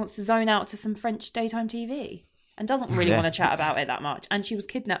traumatized and just wants to zone out to some French daytime TV and doesn't really Yeah. want to chat about it that much. And she was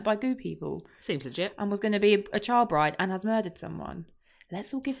kidnapped by goo people Seems legit. and was going to be a child bride and has murdered someone.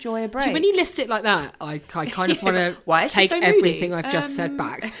 Let's all give Joy a break. So when you list it like that, I kind of want to Why is she take so moody? everything I've just said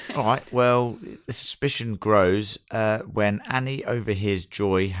back. All right. Well, the suspicion grows when Annie overhears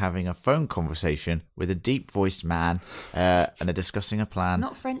Joy having a phone conversation with a deep-voiced man, and they're discussing a plan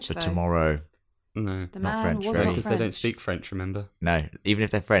Not French, for though. tomorrow. No, The Not man French, was right? not because they don't French. speak French. Remember? No, even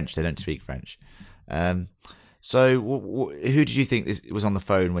if they're French, they don't speak French. So, who did you think was on the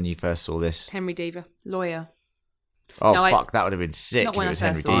phone when you first saw this? Henry Deaver. Lawyer. Oh, No, fuck, that would have been sick not if when it I was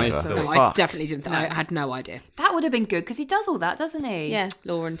Henry first saw it, Deaver. so- No, I Fuck. definitely didn't. No. I had no idea. That would have been good because he does all that, doesn't he? Yeah,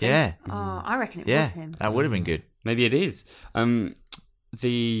 Laura and Tim. Yeah, Oh, I reckon it yeah, was him. that would have been good. Maybe it is. I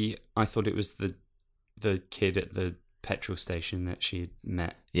thought it was the kid at the petrol station that she had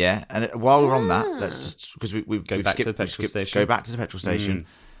met. Yeah, and while we're on that, let's just because we've Go we've back to skipped- the we've petrol skipped- station. Go back to the petrol station.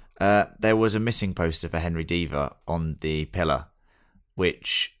 There was a missing poster for Henry Deaver on the pillar,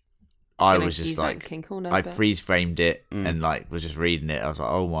 which I gonna was just use that like, King Corner, I but- freeze framed it and like was just reading it. I was like,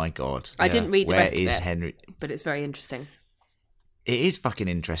 oh my god, I didn't read the where rest of is it, Henry? but it's very interesting. It is fucking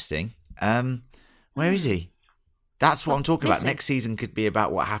interesting. Where is he? That's what I'm talking about. missing. Next season could be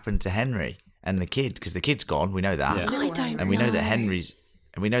about what happened to Henry and the kid, because the kid's gone. We know that. Yeah. I don't And we know that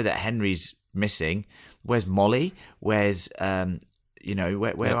Henry's missing. Where's Molly? Where's where's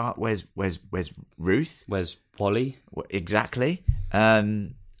Ruth? Where's Wally? Exactly.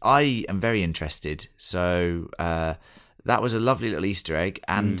 I am very interested. So that was a lovely little Easter egg,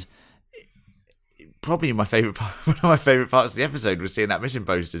 and probably my favorite part, one of my favorite parts of the episode was seeing that mission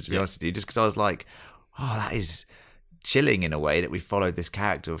poster. To be honest with you, just because I was like, oh, that is chilling in a way that we followed this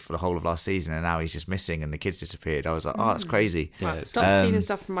character for the whole of last season, and now he's just missing, and the kid's disappeared. I was like, oh, that's crazy. Yeah, it's Stop stealing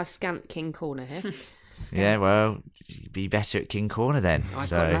stuff from my scant King Corner here. Yeah, well, be better at King Corner then. I've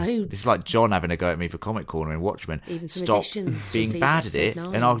so got loads. this is like John having a go at me for Comic Corner and Watchmen. Even some Stop additions from being season bad at it, episode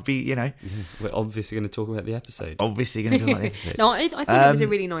 9. and I'll be, We're obviously going to talk about the episode. obviously going to do like the episode. No, I think it was a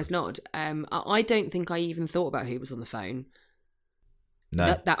really nice nod. I don't think I even thought about who was on the phone.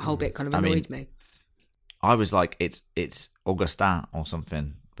 No, That whole bit kind of I mean, annoyed me. I was like, it's Augustin or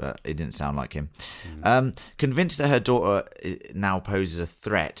something, but it didn't sound like him. Convinced that her daughter now poses a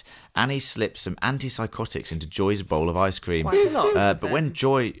threat, Annie slips some antipsychotics into Joy's bowl of ice cream. Quite a lot. But when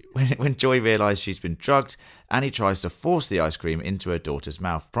Joy realised she's been drugged, Annie tries to force the ice cream into her daughter's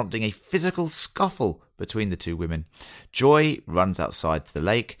mouth, prompting a physical scuffle between the two women. Joy runs outside to the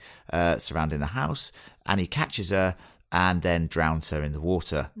lake surrounding the house. Annie catches her and then drowns her in the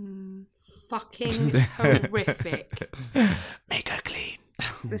water. Fucking horrific. Make her clean.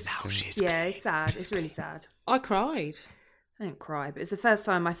 She's yeah, it's sad. It's really sad. I cried. I didn't cry, but it's the first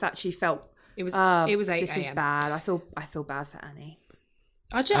time I've actually felt It was 8 this is a.m. bad. I feel bad for Annie.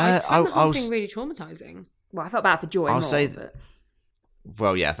 I found the whole thing really traumatizing. Well, I felt bad for Joy I'll more. say but...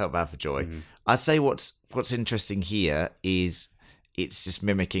 Well, yeah, I felt bad for Joy. I'd say what's interesting here is it's just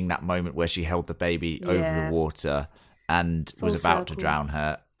mimicking that moment where she held the baby over the water and was about to drown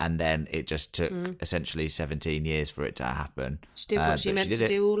her, and then it just took essentially 17 years for it to happen. She did what she meant to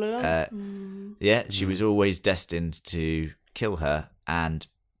do all along. Yeah, she was always destined to kill her and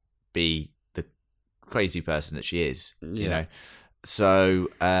be the crazy person that she is, you know. So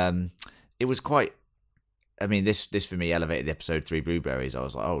it was quite... I mean, this for me elevated the episode 3 Blueberries. I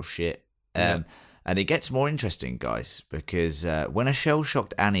was like, oh, shit. And it gets more interesting, guys, because when a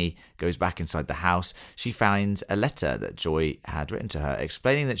shell-shocked Annie goes back inside the house, she finds a letter that Joy had written to her,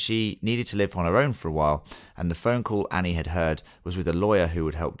 explaining that she needed to live on her own for a while, and the phone call Annie had heard was with a lawyer who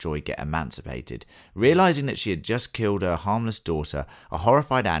would help Joy get emancipated. Realising that she had just killed her harmless daughter, a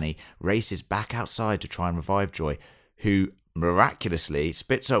horrified Annie races back outside to try and revive Joy, who miraculously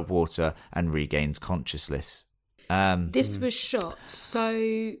spits up water and regains consciousness. This was shot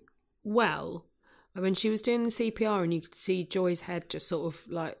so well. When she was doing the CPR and you could see Joy's head just sort of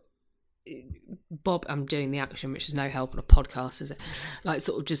like bob. I'm doing the action, which is no help on a podcast, is it? Like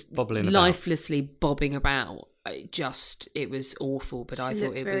sort of just lifelessly bobbing about. It was awful, but I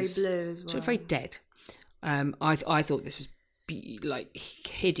thought it was very blue as well. She looked very dead. I thought this was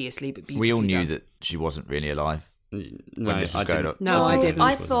hideously but beautifully We all knew done. that she wasn't really alive. No, this was going up. No, I didn't.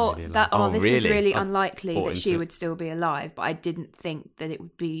 I thought that this is really unlikely bought that she into it. would still be alive, but I didn't think that it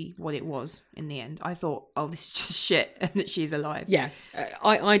would be what it was in the end. I thought, oh, this is just shit, and that she's alive. Yeah,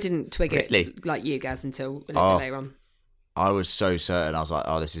 I didn't twig Really? it like you guys until a little bit later on. I was so certain. I was like,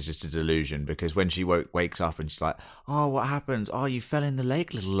 oh, this is just a delusion, because when she wakes up and she's like, oh, what happened? Oh, you fell in the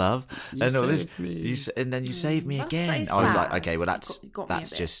lake, little love. You and all this, saved me. and then you saved me That's again. so I was sad. like, okay, well, that's Got me a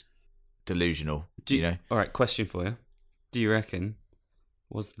bit. just delusional, you know? All right, question for you. Do you reckon,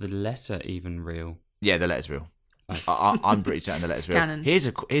 was the letter even real? Yeah, the letter's real. I'm pretty certain the letter's real. Canon. Here's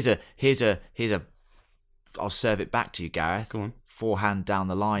a. I'll serve it back to you, Gareth. Go on. Forehand down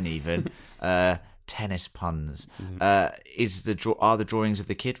the line, even. Tennis puns. Mm-hmm. Are the drawings of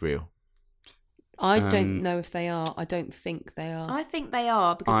the kid real? I don't know if they are. I don't think they are. I think they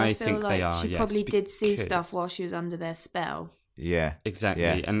are, because I feel think they like are, she yes, probably did see because- stuff while she was under their spell. Yeah, Exactly,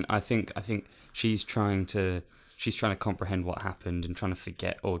 Yeah. and I think she's trying to comprehend what happened and trying to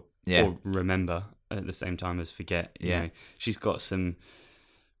forget or remember at the same time as forget. You know, she's got some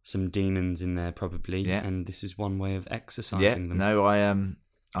demons in there probably, and this is one way of exercising them. No,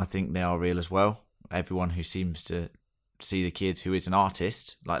 I think they are real as well. Everyone who seems to see the kid, who is an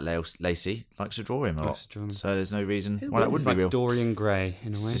artist like Lacey, likes to draw him a lot. Likes to draw him. So there's no reason why that It's wouldn't like be real. Dorian Gray in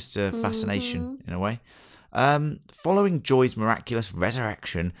a It's way. just a fascination in a way. Following Joy's miraculous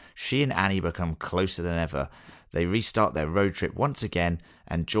resurrection, she and Annie become closer than ever. They restart their road trip once again,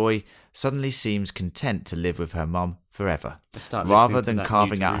 and Joy suddenly seems content to live with her mum forever, I start rather listening to than that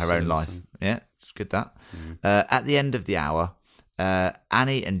carving New out her own Jerusalem life. song. Yeah, it's good that. At the end of the hour,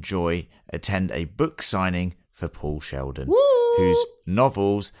 Annie and Joy attend a book signing for Paul Sheldon, whose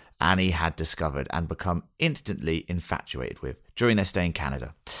novels Annie had discovered and become instantly infatuated with during their stay in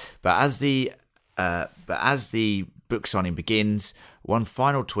Canada. But as the book signing begins, one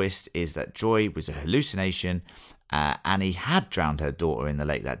final twist is that Joy was a hallucination. Annie had drowned her daughter in the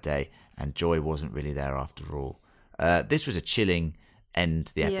lake that day, and Joy wasn't really there after all. This was a chilling end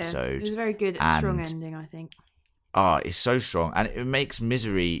to the episode. Yeah, it was a very good, strong ending, I think. It's so strong, and it makes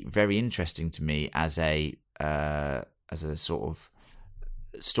Misery very interesting to me as a sort of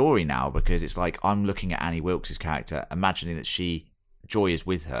story now, because it's like I'm looking at Annie Wilkes' character, imagining that Joy is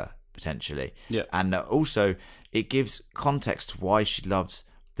with her potentially, and also it gives context to why she loves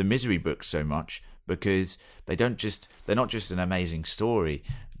the Misery books so much, because they're not just an amazing story,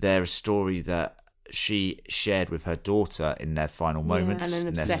 they're a story that she shared with her daughter in their final moments, and an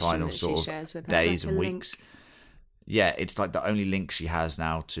in their obsession final that she sort of shares with her. days It's like and a weeks. Yeah, it's like the only link she has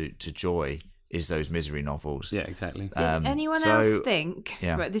now to Joy is those Misery novels. Yeah, exactly. Did anyone else think,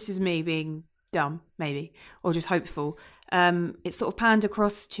 right, this is me being dumb, maybe, or just hopeful, it sort of panned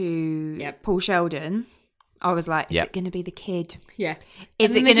across to Paul Sheldon. I was like, is it going to be the kid? Yeah. Is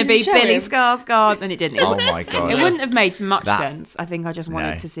And it they going to didn't be show Billy him. Skarsgård? And it didn't. Oh my God. It wouldn't have made much That- sense. I think I just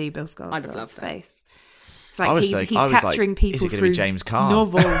wanted No. to see Bill I'd have loved Skarsgård's that. face. It's like he's capturing people is it going to through be James Caan?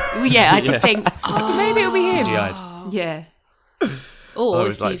 novels. Well, yeah, I did think maybe it'll be him. CGI'd. Yeah. Or I if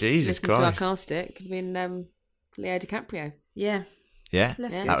was like, you've Jesus listened to our Christ. cast, it could have been Leo DiCaprio. Yeah. Yeah,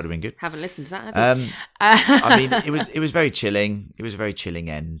 Let's that go. would have been good. Haven't listened to that, have you? I mean, it was very chilling. It was a very chilling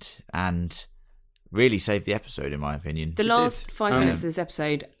end, and really saved the episode, in my opinion. The last 5 minutes of this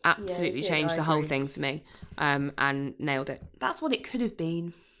episode Yeah, absolutely it did, changed I the whole agree. thing for me, and nailed it. That's what it could have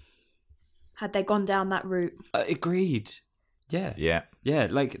been had they gone down that route. Agreed. Yeah. Yeah,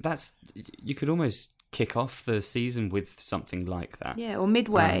 Like that's you could almost kick off the season with something like that. Yeah, or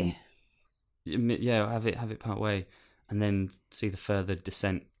midway. Yeah, have it part way, and then see the further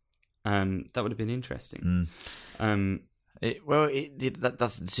descent. That would have been interesting. That's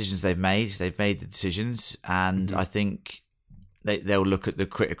the decisions they've made. They've made the decisions, and I think they'll look at the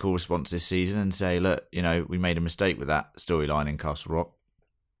critical response this season and say, look, we made a mistake with that storyline in Castle Rock.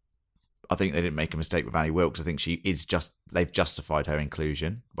 I think they didn't make a mistake with Annie Wilkes. I think they've justified her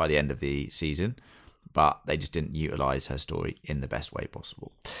inclusion by the end of the season, but they just didn't utilise her story in the best way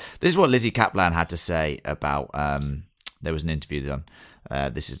possible. This is what Lizzie Kaplan had to say about, there was an interview done.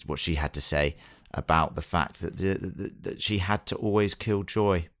 This is what she had to say about the fact that she had to always kill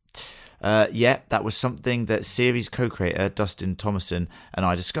Joy. That was something that series co-creator Dustin Thomason and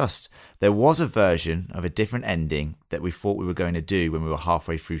I discussed. There was a version of a different ending that we thought we were going to do when we were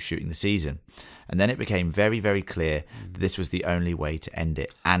halfway through shooting the season. And then it became very, very clear that this was the only way to end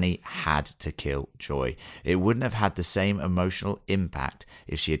it. Annie had to kill Joy. It wouldn't have had the same emotional impact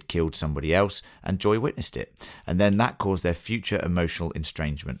if she had killed somebody else and Joy witnessed it. And then that caused their future emotional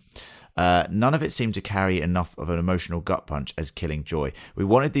estrangement. None of it seemed to carry enough of an emotional gut punch as killing Joy. We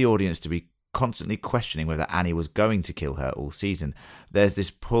wanted the audience to be constantly questioning whether Annie was going to kill her all season. There's this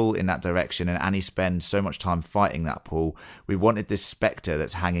pull in that direction, and Annie spends so much time fighting that pull. We wanted this spectre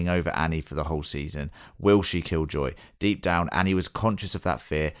that's hanging over Annie for the whole season. Will she kill Joy? Deep down, Annie was conscious of that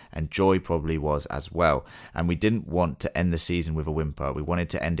fear, and Joy probably was as well. And we didn't want to end the season with a whimper. We wanted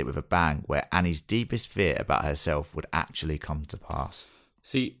to end it with a bang, where Annie's deepest fear about herself would actually come to pass.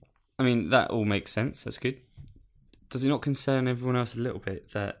 See, I mean, that all makes sense. That's good. Does it not concern everyone else a little bit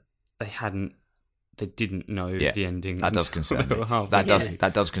that they didn't know the ending? That does concern me.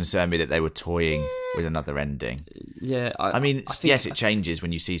 That does concern me that they were toying with another ending. Yeah, I mean, yes, it changes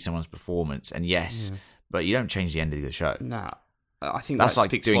when you see someone's performance, and but you don't change the end of the show. Nah, I think that's that like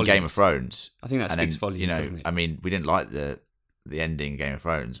speaks doing volumes. Game of Thrones. I think that speaks volumes, doesn't it? I mean, we didn't like the ending of Game of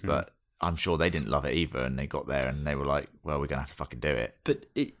Thrones, but I'm sure they didn't love it either, and they got there and they were like, well, we're going to have to fucking do it. But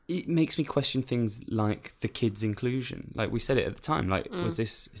it makes me question things like the kids' inclusion. Like we said it at the time, like, is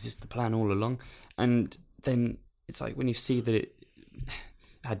this the plan all along? And then it's like when you see that it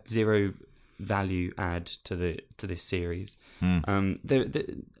had zero value add to this series,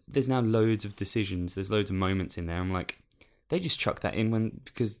 there's now loads of decisions, there's loads of moments in there. I'm like, they just chucked that in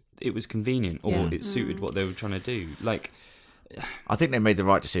because it was convenient or it suited what they were trying to do. Like, I think they made the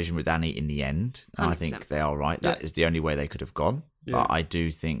right decision with Annie in the end, and 100%. I think they are right. That is the only way they could have gone. Yeah. But I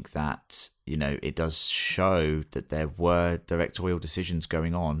do think that, it does show that there were directorial decisions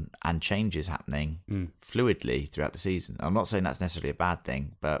going on and changes happening fluidly throughout the season. I'm not saying that's necessarily a bad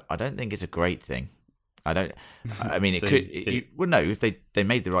thing, but I don't think it's a great thing. I mean, So if they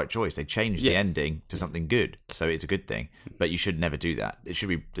made the right choice, they changed the Yes. ending to something good, so it's a good thing. But you should never do that. It should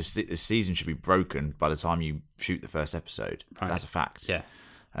be the season should be broken by the time you shoot the first episode. Right. That's a fact. yeah.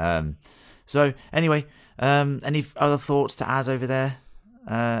 So anyway, any other thoughts to add over there,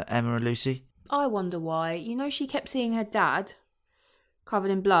 Emma and Lucy? I wonder why. She kept seeing her dad covered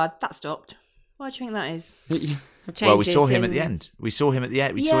in blood. That stopped. Why do you think that is? Well, we saw Changes him at in- the end. We saw him at the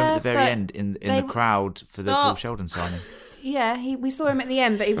end. We saw him at the very but end in they- the crowd for the Stop. Paul Sheldon signing. Yeah, we saw him at the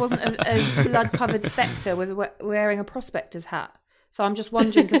end, but he wasn't a blood-covered spectre wearing a prospector's hat. So I'm just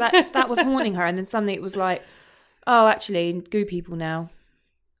wondering, because that was haunting her, and then suddenly it was like, oh, actually, goo people now.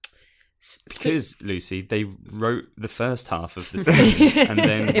 Because, Lucy, they wrote the first half of the season and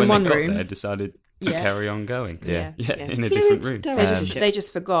then In when one they got room. there decided to Yeah. carry on going. Yeah. In a Fluid different room. directorship. They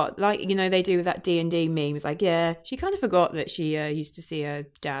just forgot, like they do with that D&D memes. Like, yeah, she kind of forgot that she used to see her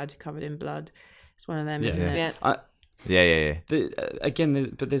dad covered in blood. It's one of them, isn't it? Yeah. Yeah.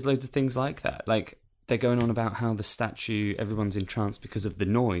 But there's loads of things like that. Like, they're going on about how the statue, everyone's entranced because of the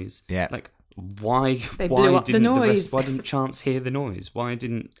noise. Yeah. Like, why They blew up the didn't noise. why didn't Chance hear the noise? Why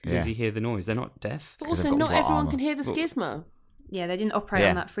didn't Yeah. Lizzie hear the noise? They're not deaf. But Because also, they've got not plot everyone armor. can hear the schisma. Yeah, they didn't operate Yeah.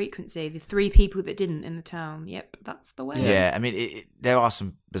 on that frequency. The 3 people that didn't in the town. Yep, that's the way. Yeah, I mean, there are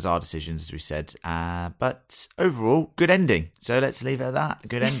some bizarre decisions, as we said, but overall, good ending. So let's leave it at that.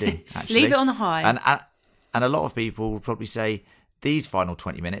 Good ending, actually. Leave it on a high. And a lot of people will probably say these final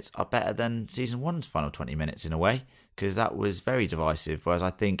 20 minutes are better than season 1's final 20 minutes in a way, because that was very divisive, whereas I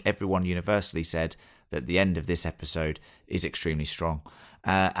think everyone universally said that the end of this episode is extremely strong.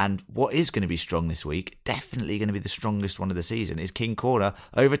 And what is going to be strong this week, definitely going to be the strongest one of the season, is King Corner.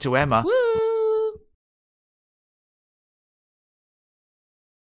 Over to Emma. Woo!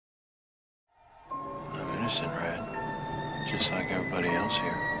 I'm innocent, Red. Just like everybody else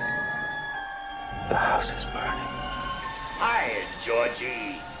here. The house is burning. Hi,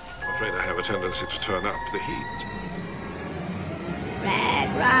 Georgie. I'm afraid I have a tendency to turn up the heat. Red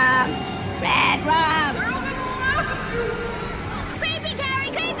rum! Red rum! Creepy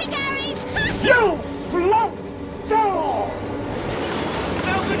Carrie! Creepy Carrie! You float dog!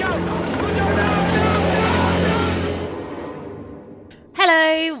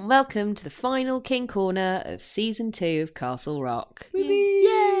 Hello, welcome to the final King Corner of Season 2 of Castle Rock.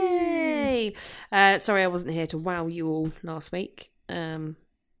 Yay! Sorry I wasn't here to wow you all last week.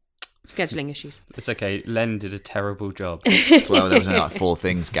 Scheduling issues. It's okay. Len did a terrible job. Well, there was only like 4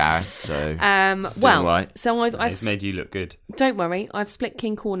 things, Gareth, so... Well, right. so I've It's made you look good. Don't worry, I've split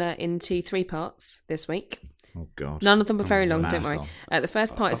King Corner into 3 parts this week. Oh, God. None of them are very long, don't worry. marathon. The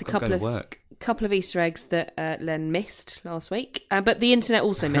first part is a I've got to couple go of to work. couple of Easter eggs that Len missed last week, but the internet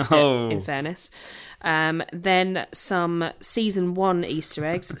also missed Oh. it, in fairness. Then some season 1 Easter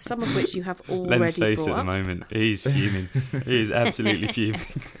eggs, some of which you have already Len's face brought at the up. moment. He's fuming. He is absolutely fuming.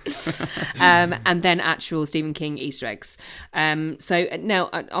 And then actual Stephen King Easter eggs. So now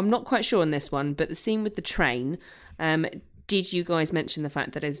I'm not quite sure on this one, but the scene with the train, did you guys mention the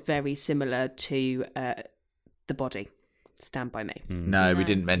fact that it's very similar to The Body? Stand By Me. No, we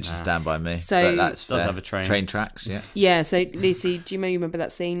didn't mention Stand By Me. So- but that's Does fair. have a train. Train tracks, yeah. Yeah, so Lucy, do you remember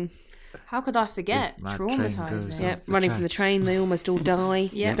that scene? How could I forget? If mad train goes Traumatizing. on. Yeah, Off the running from the tracks. train, they almost all die.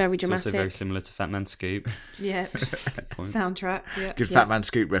 Yeah. It's very It's dramatic. also very similar to Fat Man Scoop. Yeah. Point. Soundtrack. Yeah. Good Fat Man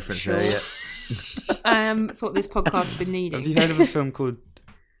Scoop reference Sure. there, yeah. That's what this podcast has been needing. Have you heard of a film called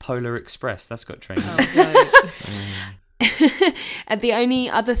Polar Express? That's got trains. And the only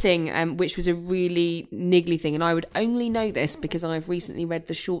other thing, which was a really niggly thing, and I would only know this because I've recently read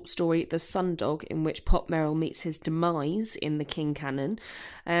the short story The Sundog, in which Pop Merrill meets his demise in the King canon.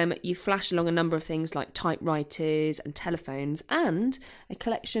 You flash along a number of things like typewriters and telephones and a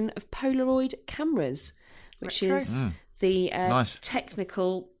collection of Polaroid cameras, which Retro. is the Nice.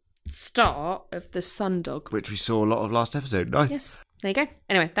 technical start of The Sundog. Which we saw a lot of last episode. Nice. Yes, there you go.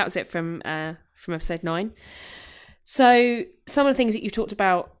 Anyway, that was it from episode 9. So some of the things that you've talked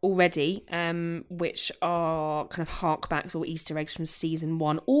about already, which are kind of harkbacks or Easter eggs from season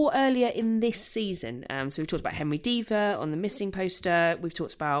 1 or earlier in this season. So we've talked about Henry Deaver on the missing poster. We've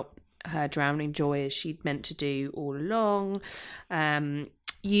talked about her drowning Joy as she'd meant to do all along.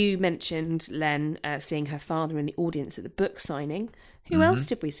 You mentioned, Len, seeing her father in the audience at the book signing. Who else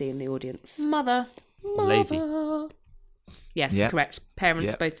did we see in the audience? Mother. Lady. Yes, Yeah. correct. Parents,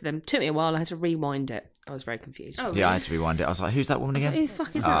 Yeah. both of them. Took me a while. I had to rewind it. I was very confused. Oh, Yeah, I had to rewind it. I was like, who's that woman I was again? like, who the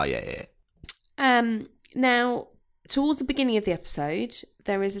fuck is Oh, that? yeah. Now, towards the beginning of the episode,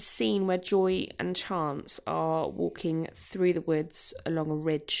 there is a scene where Joy and Chance are walking through the woods along a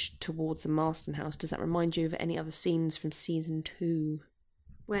ridge towards the Marston house. Does that remind you of any other scenes from season 2?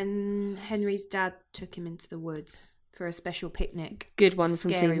 When Henry's dad took him into the woods for a special picnic. Good one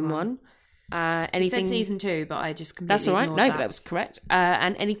from Scary season 1. Anything? He said season 2, but I just completely That's all right. No, ignored but that was correct.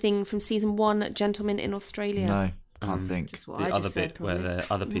 And anything from season 1, Gentlemen in Australia? No, can't think. Just what The I other just said, bit where probably.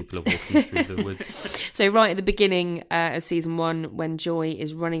 the other people are walking through the woods. So right at the beginning of season 1, when Joy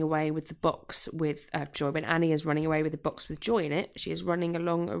is running away with the box with when Annie is running away with the box with Joy in it, she is running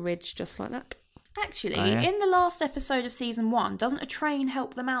along a ridge just like that. Actually, Oh, yeah? in the last episode of season 1, doesn't a train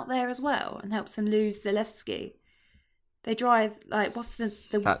help them out there as well and helps them lose Zalewski? They drive like what's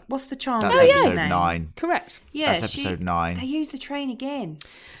the what's the charm? That's lady's episode name? 9. Correct. Yeah, That's episode 9. They use the train again.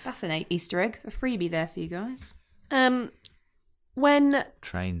 That's an Easter egg, a freebie there for you guys. When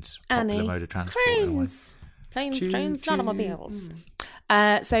Trains. Annie, Popular mode of transport. in a way. trains, automobiles.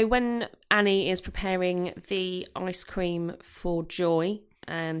 So when Annie is preparing the ice cream for Joy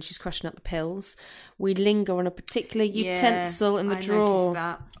and she's crushing up the pills, we linger on a particular utensil in the I drawer. noticed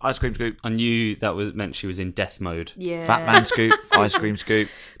that. Ice cream scoop. I knew that meant she was in death mode. Yeah, Fat man scoop. Ice cream scoop.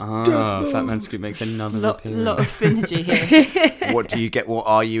 Ah, Fat Man Scoop makes another lot appearance. of synergy here. What do you get? What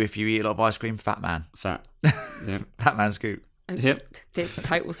are you if you eat a lot of ice cream? Fat man. Fat. Yeah. Fat man scoop. Yep. The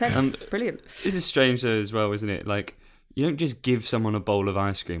total sense. Brilliant. This is strange though as well, isn't it? Like You don't just give someone a bowl of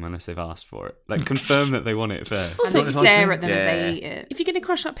ice cream unless they've asked for it. Like, confirm that they want it first. And Also, stare at them as they eat it. If you're going to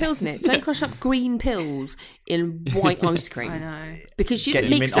crush up pills in it, don't crush up green pills in white ice cream. I know. Because you Get your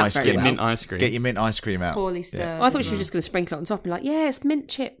mix mint that ice very cream. well. Mint ice cream. Get your mint ice cream out. Poorly stirred. I thought she was just going to sprinkle it on top and be like, yeah, it's mint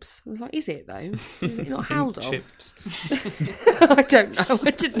chips. I was like, is it though? Is it not Haldol? Chips. I don't know.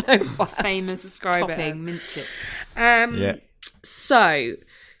 I didn't know what Famous to describe it topping, as. mint chips. Yeah. So,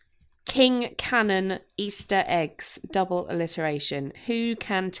 King Cannon Easter eggs, double alliteration. Who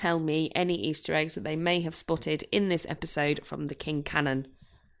can tell me any Easter eggs that they may have spotted in this episode from the King Cannon?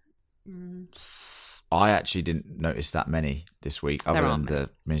 I actually didn't notice that many this week, other There than aren't the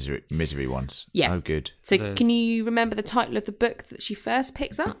misery ones. Yeah. Oh, good. So, There's- can you remember the title of the book that she first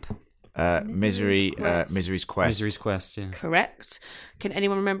picks up? Misery's Quest. Misery's Quest, yeah. Correct. Can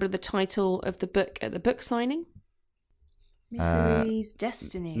anyone remember the title of the book at the book signing? Misery's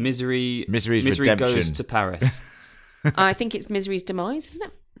Destiny. Misery Redemption. goes to Paris. I think it's Misery's Demise, isn't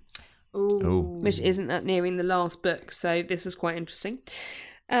it? Ooh. Which isn't that nearing the last book, so this is quite interesting.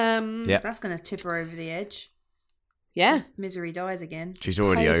 Yeah. That's going to tip her over the edge. Yeah. If Misery dies again. She's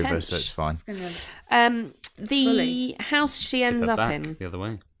already Pay over, attention. so it's fine. It's going to... The Fully. house she Tip ends her up back in, the other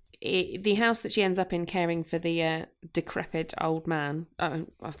way. the house that she ends up in caring for the decrepit old man. Oh,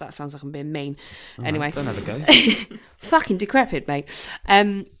 that sounds like I'm being mean. Anyway. Don't have a go. Fucking decrepit, mate.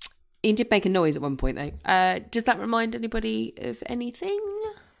 He did make a noise at one point, though. Does that remind anybody of anything?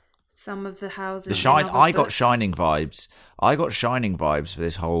 Some of the houses... The Shine. in other I got books. Shining vibes. I got Shining vibes for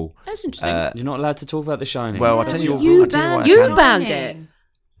this whole. That's interesting. You're not allowed to talk about The Shining. Well, I'll That's tell you. your You rule. I'll tell you what I banned You can- Shining. banned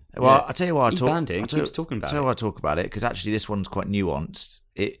it. Well, Yeah. I'll tell you why I He talk. banned it and I'll tell- keeps talking about I'll tell you it. why I talk about it, because actually this one's quite nuanced.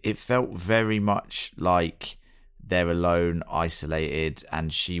 It felt very much like they're alone, isolated,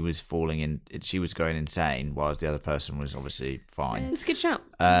 and she was going insane, while the other person was obviously fine. It's a good shout.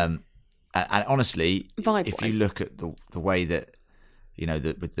 And honestly, Vibe-wise. if you look at the way that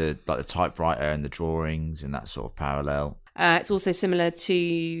with the typewriter and the drawings and that sort of parallel. It's also similar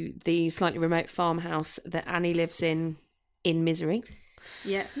to the slightly remote farmhouse that Annie lives in Misery.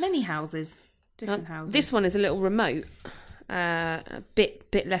 Yeah, many houses. Different houses. This one is a little remote, a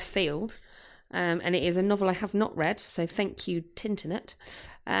bit left field, and it is a novel I have not read. So thank you, Tinternet.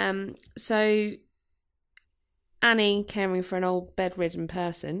 So Annie caring for an old bedridden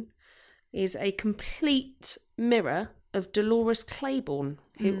person is a complete mirror of Dolores Claiborne,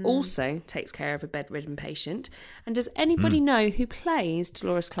 who also takes care of a bedridden patient. And does anybody know who plays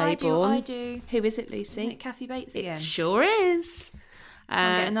Dolores Claiborne? I do. Who is it, Lucy? Isn't it Kathy Bates again? It sure is.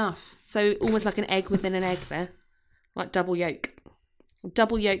 Can't get enough. So almost like an egg within an egg there. Like double yolk.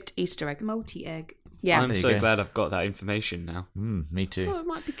 Double yolked Easter egg. Multi-egg. Yeah. I'm There you so go. glad I've got that information now. Me too. Oh, it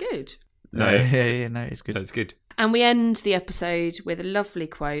might be good. No, no, it's good. That's good. And we end the episode with a lovely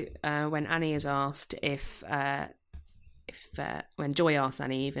quote when Annie is asked when Joy asks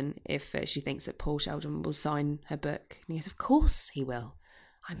Annie even if she thinks that Paul Sheldon will sign her book. And he goes, of course he will.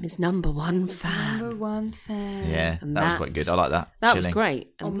 I'm his number one fan. Number one fan. Yeah, And that was quite good. I like that. That was Chilling.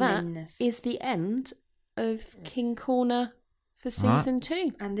 great. And Ominous. that is the end of King Corner for All right. season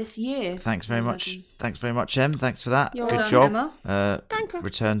 2. And this year. Thanks very much. Thanks very much, Em. Thanks for that. You're Good welcome, job. Emma. Danke.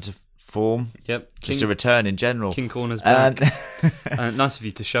 Return to form. Yep. Just a return in general. King Corner's back. And Nice of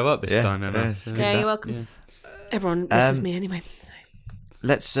you to show up this Yeah, time, Emma. yeah, So- Yeah, you're welcome. Yeah. Everyone misses me anyway.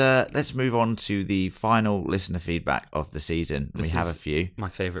 So. let's move on to the final listener feedback of the season. This we have a is few. My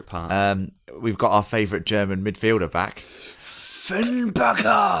favourite part. We've got our favourite German midfielder back.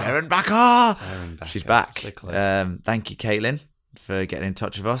 Fernbacher! Fernbacher! She's back. So close. Thank you, Caitlin, for getting in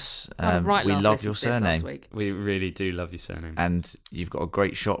touch with us. Right we laugh love listen your to this last surname. week. We really do love your surname. And you've got a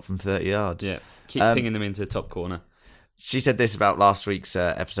great shot from 30 yards. Yeah. Keep pinging them into the top corner. She said this about last week's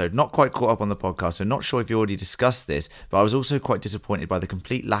episode. Not quite caught up on the podcast, so not sure if you already discussed this, but I was also quite disappointed by the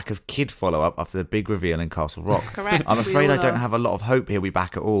complete lack of kid follow-up after the big reveal in Castle Rock. Correct. I'm afraid We I all don't are. have a lot of hope he'll be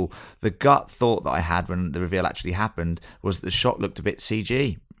back at all. The gut thought that I had when the reveal actually happened was that the shot looked a bit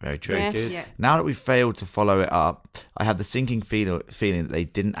CG. Very true. Yeah. Good. Yeah. Now that we've failed to follow it up, I have the sinking feeling that they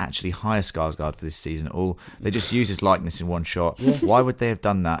didn't actually hire Skarsgård for this season at all. They just used his likeness in one shot. Why would they have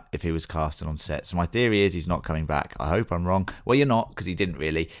done that if he was casted on set? So my theory is he's not coming back. I hope I'm wrong. Well, you're not, because he didn't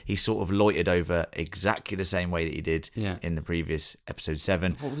really. He sort of loitered over exactly the same way that he did Yeah. in the previous episode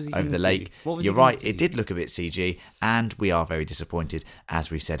 7 What was he over gonna the do? lake. What was he You're gonna right, do? it did look a bit CG, and we are very disappointed,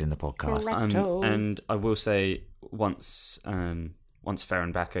 as we've said in the podcast. And I will say, once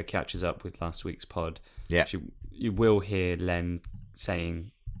Fernbacher catches up with last week's pod, Yeah. you will hear Len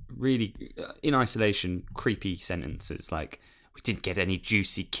saying really, in isolation, creepy sentences like, we didn't get any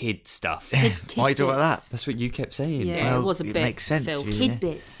juicy kid stuff. Why are you talking about that? That's what you kept saying. Yeah, Well, it was a it bit makes sense, filthy. really. Kid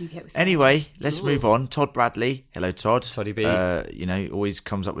bits, you kept saying. Anyway, let's move on. Todd Bradley. Hello, Todd. Toddy B. Always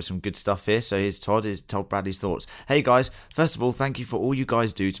comes up with some good stuff here. So here's Todd Bradley's thoughts. Hey, guys. First of all, thank you for all you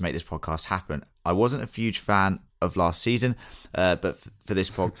guys do to make this podcast happen. I wasn't a huge fan of last season, but this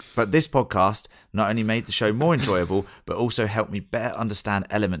podcast not only made the show more enjoyable, but also helped me better understand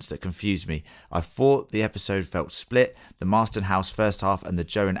elements that confused me. I thought the episode felt split, the Marston House first half and the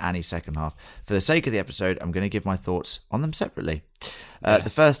Joe and Annie second half. For the sake of the episode, I'm going to give my thoughts on them separately.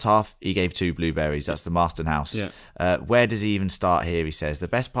 The first half, he gave 2 blueberries. That's the Marston House. Yeah. Where does he even start here, he says? The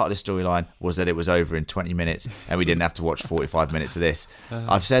best part of the storyline was that it was over in 20 minutes and we didn't have to watch 45 minutes of this.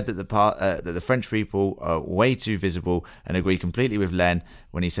 I've said that that the French people are way too visible and agree completely with Len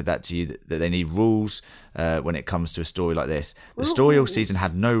when he said that to you, that they need rules when it comes to a story like this. The story all season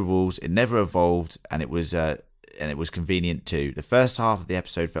had no rules. It never evolved and it was convenient too. The first half of the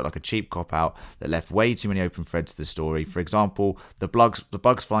episode felt like a cheap cop-out that left way too many open threads to the story. For example, the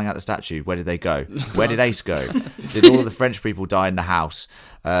bugs flying out the statue, where did they go? Where did Ace go? Did all of the French people die in the house?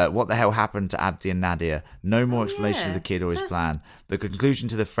 What the hell happened to Abdi and Nadia? No more explanation of the kid or his plan. The conclusion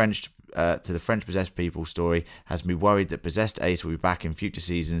to the French possessed people story has me worried that possessed Ace will be back in future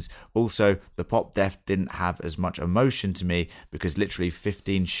seasons. Also, the pop death didn't have as much emotion to me because literally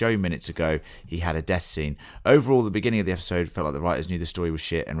 15 show minutes ago he had a death scene. Overall, the beginning of the episode felt like the writers knew the story was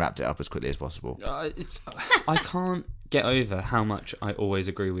shit and wrapped it up as quickly as possible. I can't get over how much I always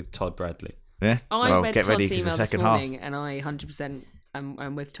agree with Todd Bradley. Yeah, I read get Todd's ready because email the this second morning, half. and I 100%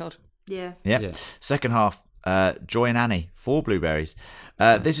 am with Todd. Yeah. Yep. Second half. Joy and Annie, 4 blueberries.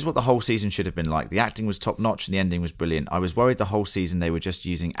 This is what the whole season should have been like. The acting was top notch and the ending was brilliant. I was worried the whole season they were just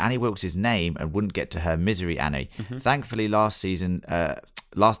using Annie Wilkes' name and wouldn't get to her misery Annie. Thankfully, last season, the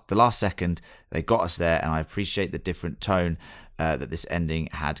last second, they got us there, and I appreciate the different tone that this ending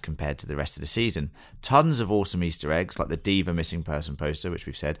had compared to the rest of the season. Tons of awesome Easter eggs, like the Diva missing person poster, which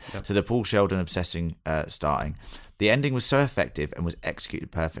we've said, to the Paul Sheldon obsessing starting. The ending was so effective and was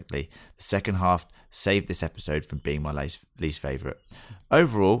executed perfectly. The second half saved this episode from being my least favourite.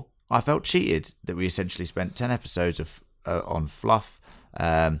 Overall, I felt cheated that we essentially spent 10 episodes on fluff,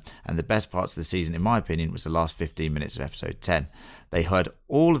 and the best parts of the season, in my opinion, was the last 15 minutes of episode 10. They had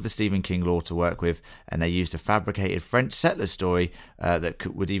all of the Stephen King lore to work with, and they used a fabricated French settler story that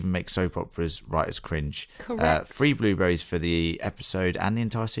would even make soap operas writers cringe. Correct. 3 blueberries for the episode and the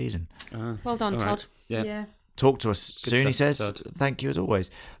entire season. Well done, Todd. Right. Yeah. Talk to us soon, he stuff, says. Todd. Thank you as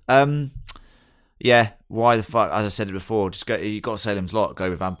always. Why the fuck? As I said it before, just go. You got Salem's Lot. Go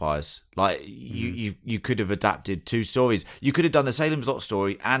with vampires. Like you could have adapted 2 stories. You could have done the Salem's Lot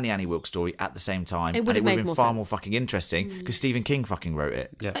story and the Annie Wilkes story at the same time. It would have been made more far sense. more fucking interesting because Stephen King fucking wrote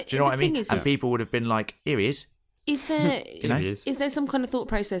it. Yeah. Do you know what I The mean? thing is, And people would have been like, "Here he is." Is there know? It is. is there some kind of thought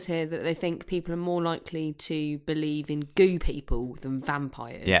process here that they think people are more likely to believe in goo people than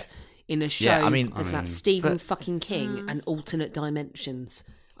vampires? Yeah. In a show Yeah, I mean- that's about Stephen but- fucking King and alternate dimensions.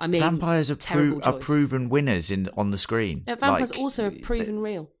 I mean, Vampires are terrible choice. proven winners on the screen. Vampires Like, also are proven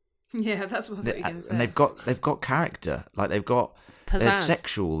real. Yeah, that's what I was going to say. and they've got character. Like they're Pizzazz.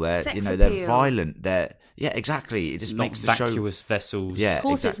 sexual. They're Sex they're appeal. violent. Exactly. It just Not makes the show. vacuous vessels. Yeah. Of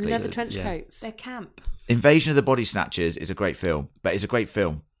course, exactly. it's leather trench Yeah. coats. They're camp. Invasion of the Body Snatchers is a great film, but it's a great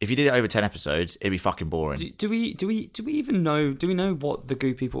film. If you did it over 10 episodes, it'd be fucking boring. Do we even know? Do we know what the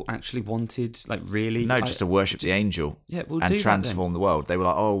goo people actually wanted? Like really? No, just to worship the angel Yeah, we'll and do that transform the world. They were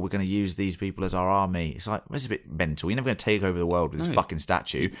like, "Oh, we're going to use these people as our army." It's like, well, it's a bit mental. You're never going to take over the world with this No. fucking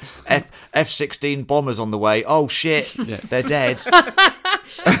statue. F-16 bombers on the way. Oh shit, they're dead.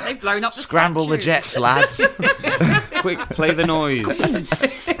 They've blown up the Scramble the statue. jets, lads. Quick, play the noise.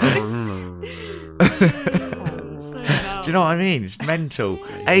 Do you know what I mean? It's mental.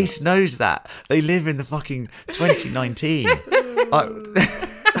 Ace knows that. They live in the fucking 2019.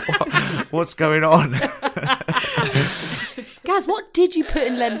 What's going on? Gaz, what did you put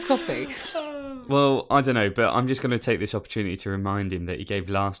in Len's coffee? Well, I don't know, but I'm just going to take this opportunity to remind him that he gave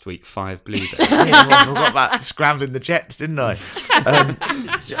last week 5 blueberries. Yeah, I forgot about scrambling the jets, didn't I?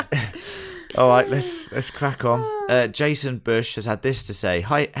 All right, let's crack on. Jason Bush has had this to say.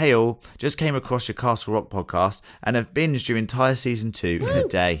 Hey all, just came across your Castle Rock podcast and have binged your entire season 2 in a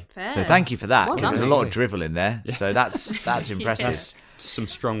day. Fair. So thank you for that, Well because done. there's a lot of drivel in there. So that's impressive. That's some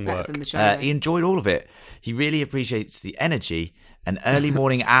strong Better work. than the show. He enjoyed all of it. He really appreciates the energy and early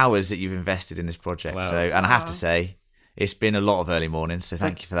morning hours that you've invested in this project. Wow. So, and I have to say, it's been a lot of early mornings. So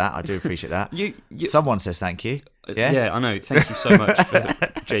thank you for that. I do appreciate that. You- Someone says thank you. Yeah. I know. Thank you so much for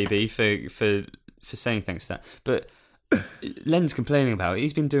JB for saying thanks to that. But Len's complaining about it.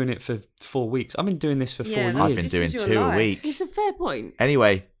 He's been doing it for 4 weeks. I've been doing this for 4 years. I've been doing 2 a week. It's a fair point.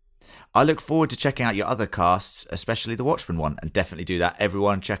 Anyway, I look forward to checking out your other casts, especially the Watchmen one, and definitely do that.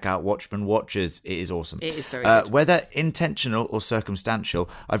 Everyone check out Watchmen Watchers. It is awesome. It is very good. Whether intentional or circumstantial,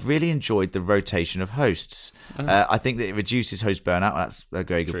 I've really enjoyed the rotation of hosts. I think that it reduces host burnout. That's a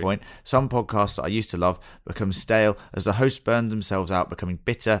very good point. Some podcasts that I used to love become stale as the hosts burn themselves out, becoming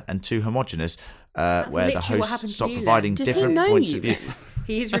bitter and too homogenous, where the hosts stop providing different points of view.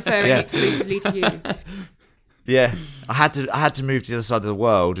 He is referring exclusively to you. Yeah, I had to move to the other side of the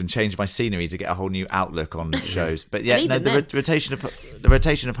world and change my scenery to get a whole new outlook on shows. But yeah, no, the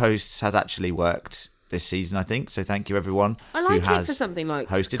rotation of hosts has actually worked this season, I think. So thank you everyone. I like who it has for something like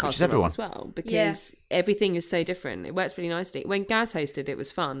hosted, Castle which is everyone Rock as well, because everything is so different. It works really nicely. When Gaz hosted, it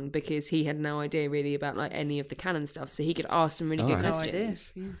was fun because he had no idea really about like any of the canon stuff, so he could ask some really good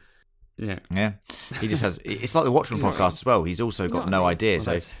questions. Yeah. He just has. It's like the Watchmen podcast as well. He's also got no idea.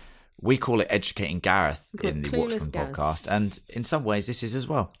 So we call it Educating Gareth in the Watchmen podcast, and in some ways this is as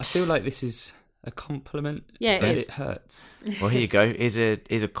well. I feel like this is a compliment. Yeah, but it hurts. Well, here you go. Here's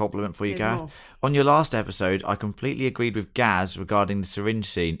a compliment for you, Gareth. On your last episode, I completely agreed with Gaz regarding the syringe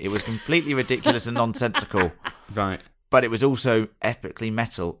scene. It was completely ridiculous and nonsensical. Right. But it was also epically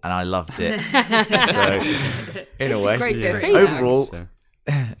metal, and I loved it. So, in a way,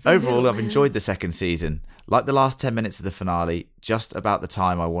 overall, I've enjoyed the second season. Like the last 10 minutes of the finale, just about the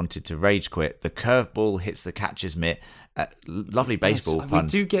time I wanted to rage quit, the curveball hits the catcher's mitt. Lovely baseball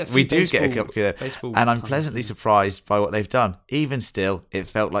puns. We do get a couple here, and I'm pleasantly surprised by what they've done. Even still, it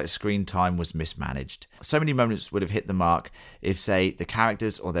felt like screen time was mismanaged. So many moments would have hit the mark if, say, the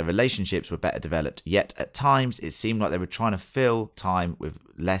characters or their relationships were better developed. Yet at times, it seemed like they were trying to fill time with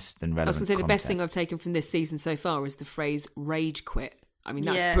less than relevant I was going to say content. the best thing I've taken from this season so far is the phrase "rage quit." I mean,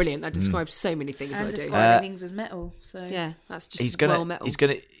 that's brilliant. That describes so many things and I do. describing things as metal. So yeah, that's just well metal.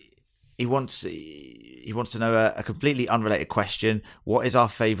 He wants to know a completely unrelated question. What is our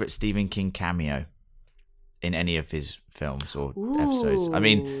favourite Stephen King cameo in any of his films or episodes? I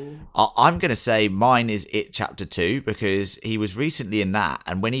mean, I'm going to say mine is It Chapter 2 because he was recently in that,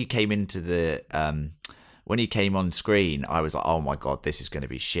 and when he came into the when he came on screen, I was like, oh my god, this is going to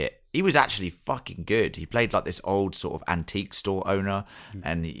be shit. He was actually fucking good. He played like this old sort of antique store owner,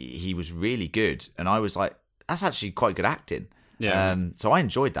 and he was really good. And I was like, that's actually quite good acting. Yeah. So I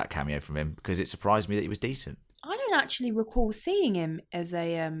enjoyed that cameo from him because it surprised me that he was decent. I don't actually recall seeing him as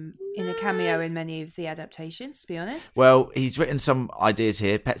a in a cameo in many of the adaptations, to be honest. Well, he's written some ideas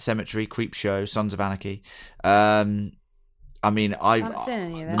here: Pet Sematary, Creepshow, Sons of Anarchy. I mean, I haven't seen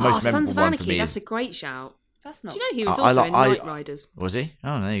any of them. The most memorable Sons of one Anarchy, for me that's is, a great shout. That's not. Do you know he was also in Knight Riders? Was he?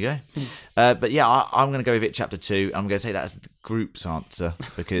 Oh, there you go. But yeah, I'm going to go with It Chapter 2. I'm going to say that as the group's answer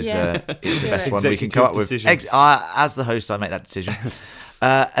because it's the best one we can come up with. As the host, I make that decision.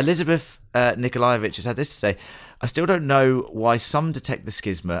 Elizabeth Nikolaevich has had this to say. I still don't know why some detect the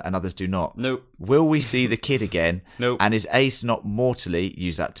schisma and others do not. Nope. Will we see the kid again? Nope. And is Ace not mortally,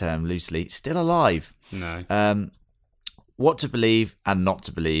 use that term loosely, still alive? No. What to believe and not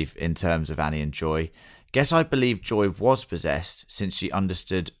to believe in terms of Annie and Joy. Guess I believe Joy was possessed since she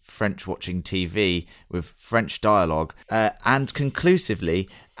understood French watching TV with French dialogue. And conclusively,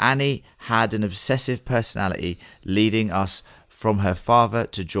 Annie had an obsessive personality leading us from her father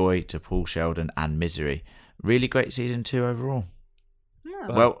to Joy to Paul Sheldon and Misery. Really great season 2 overall. Yeah,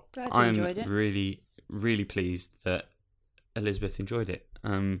 well, glad you I'm enjoyed it. really, really pleased that Elizabeth enjoyed it.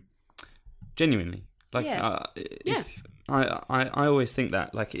 Genuinely. Like, I always think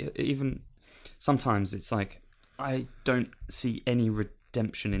that, like, even sometimes it's like I don't see any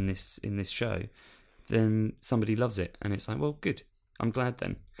redemption in this show, then somebody loves it, and it's like, well, good. I'm glad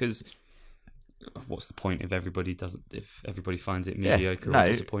then, because what's the point if everybody finds it mediocre or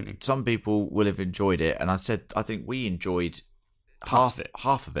disappointing? Some people will have enjoyed it, and I think we enjoyed half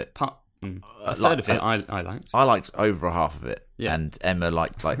of it. A third of it I liked. I liked over a half of it, yeah. And Emma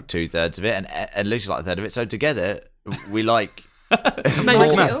liked 2/3 of it, and Lucy liked a third of it. So together we like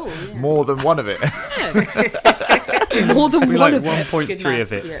more than one of it. More than we one like of 1.3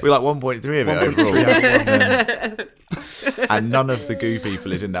 of it. Yeah. We like 1.3 of it overall. And none of the goo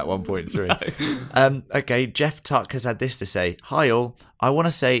people is in that 1.3. No. Okay, Jeff Tuck has had this to say. Hi all, I want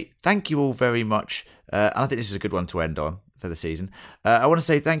to say thank you all very much, and I think this is a good one to end on for the season. I want to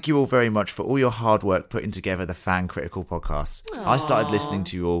say thank you all very much for all your hard work putting together the Fan Critical podcasts. I started listening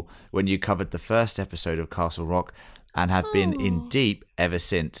to you all when you covered the first episode of Castle Rock. and have been in deep ever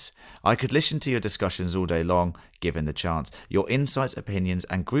since. I could listen to your discussions all day long, given the chance. Your insights, opinions,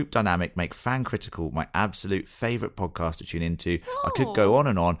 and group dynamic make Fan Critical my absolute favourite podcast to tune into. I could go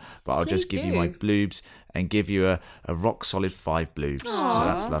on, but I'll just give you my bloobs and give you a rock solid 5 bloobs. So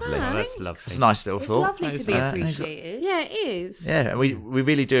that's lovely. Oh, that's lovely. It's a nice little thought. It's lovely to be appreciated. Yeah, it is. Yeah, and we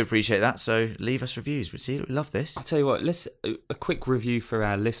really do appreciate that. So leave us reviews. We love this. I'll tell you what, let's a quick review for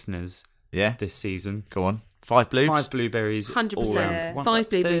our listeners this season. Go on. 5 bloobs? 5 blueberries. 100%. 5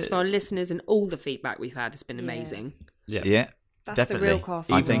 blueberries for our listeners, and all the feedback we've had has been amazing. Yeah. That's definitely. the real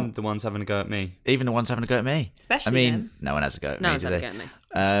cost. Even the ones having a go at me. Even the ones having a go at me. Especially no one has a go at me. No one's having a go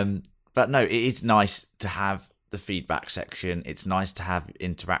at me. But no, it is nice to have the feedback section. It's nice to have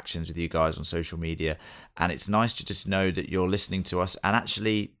interactions with you guys on social media, and it's nice to just know that you're listening to us and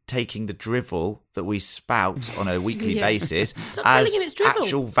actually taking the drivel that we spout on a weekly basis Stop as telling him it's drivel.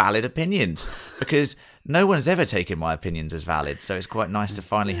 actual valid opinions, because no one's ever taken my opinions as valid, so it's quite nice to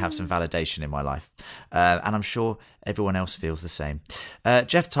finally have some validation in my life, and I'm sure everyone else feels the same.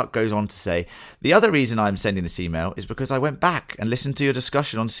 Jeff Tuck goes on to say, the other reason I'm sending this email is because I went back and listened to your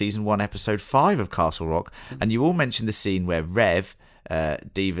discussion on season 1 episode 5 of Castle Rock, and you all mentioned the scene where Rev,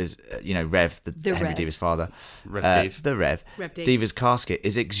 Diva's, Rev, the Henry Rev. Diva's father, Rev Div. Diva's casket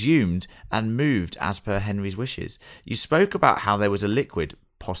is exhumed and moved as per Henry's wishes. You spoke about how there was a liquid,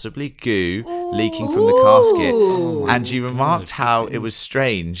 possibly goo, leaking from the casket, and you remarked how it was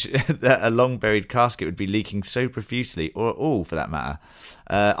strange that a long buried casket would be leaking so profusely, or at all for that matter.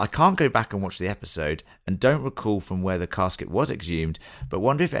 I can't go back and watch the episode and don't recall from where the casket was exhumed, but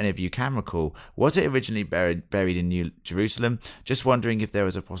wonder if any of you can recall. Was it originally buried in New Jerusalem? Just wondering if there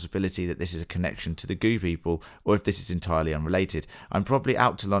was a possibility that this is a connection to the goo people, or if this is entirely unrelated. I'm probably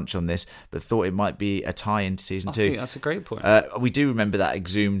out to lunch on this, but thought it might be a tie-in to season 2. I think that's a great point. We do remember that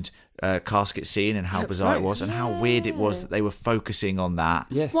exhumed casket scene and how bizarre it was, and how weird it was that they were focusing on that,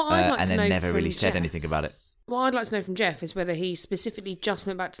 What I'd like and to then know never from really said Jeff- anything about it. What I'd like to know from Jeff is whether he specifically just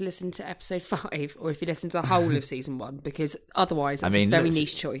went back to listen to episode 5, or if he listened to the whole of season 1, because otherwise that's a very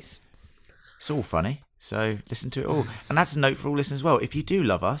niche choice. It's all funny, so listen to it all. And that's a note for all listeners as well. If you do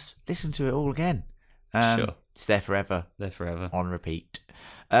love us, listen to it all again. Sure. It's there forever. There forever. On repeat.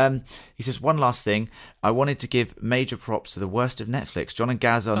 He says, one last thing. I wanted to give major props to the worst of Netflix. John and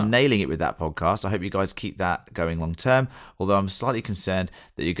Gaz are nailing it with that podcast. I hope you guys keep that going long term, although I'm slightly concerned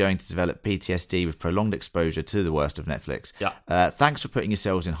that you're going to develop PTSD with prolonged exposure to the worst of Netflix. Thanks for putting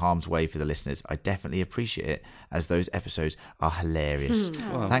yourselves in harm's way for the listeners. I definitely appreciate it, as those episodes are hilarious.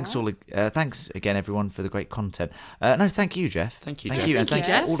 Thanks again, everyone, for the great content. No, thank you, Jeff. Thank you, Thank Jeff. you, and Thank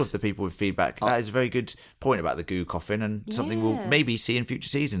you, thank Jeff. all of the people with feedback. That is a very good point about the goo coffin, and something we'll maybe see in future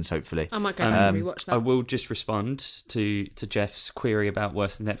seasons, hopefully. I might go back and rewatch that. I will just respond to Jeff's query about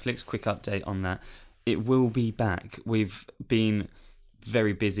worse than Netflix. Quick update on that. It will be back. We've been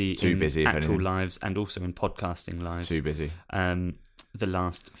very busy in actual lives and also in podcasting lives. Too busy. The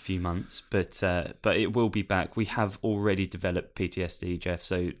last few months, but it will be back. We have already developed PTSD, Jeff,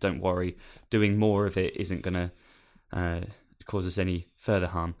 so don't worry. Doing more of it isn't going to cause us any further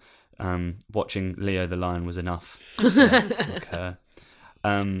harm. Watching Leo the Lion was enough to occur.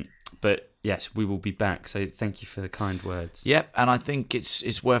 But yes, we will be back. So thank you for the kind words. Yep, and I think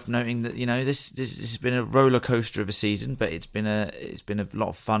it's worth noting that this has been a roller coaster of a season, but it's been a lot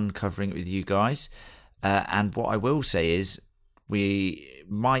of fun covering it with you guys. And what I will say is, we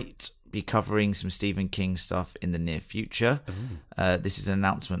might be covering some Stephen King stuff in the near future. This is an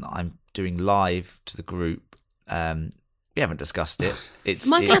announcement that I'm doing live to the group. We haven't discussed it.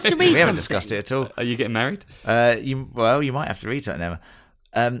 Mike has to read we haven't something. discussed it at all. Are you getting married? You might have to read something,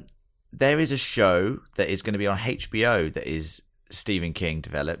 Emma. There is a show that is going to be on HBO that is Stephen King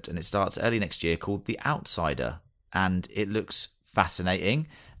developed, and it starts early next year, called The Outsider, and it looks fascinating.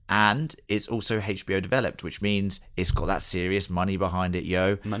 And it's also HBO developed, which means it's got that serious money behind it,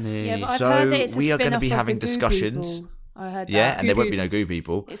 yo. Money. Yeah, but I've So heard that it's a we are going to spin-off be of having the Goo discussions. People. I heard that. Yeah, and there won't be Goo no goo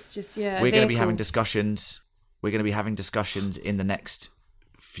people. It's just We're going to be vehicle. having discussions. We're going to be having discussions in the next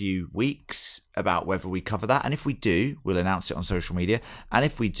few weeks about whether we cover that, and if we do, we'll announce it on social media, and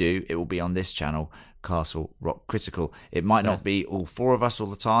if we do, it will be on this channel, Castle Rock Critical. It might not be all 4 of us all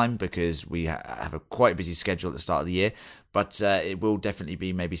the time, because we have a quite busy schedule at the start of the year, but it will definitely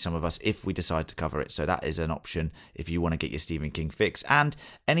be maybe some of us if we decide to cover it. So that is an option if you want to get your Stephen King fix. And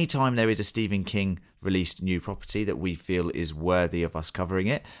anytime there is a Stephen King released new property that we feel is worthy of us covering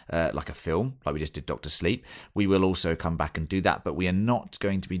it, like a film, like we just did Dr. Sleep, we will also come back and do that. But we are not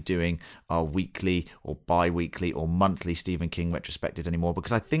going to be doing our weekly or bi-weekly or monthly Stephen King retrospective anymore,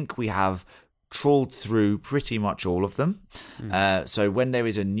 because I think we have trawled through pretty much all of them. So when there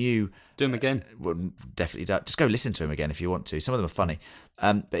is a new... Do them again. Well, definitely do. Just go listen to them again if you want to. Some of them are funny.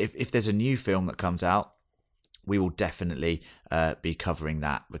 But if there's a new film that comes out, we will definitely be covering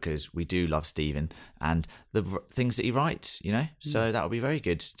that because we do love Stephen and the things that he writes, you know? So that will be very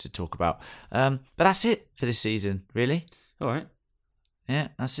good to talk about. But that's it for this season, really. All right. Yeah,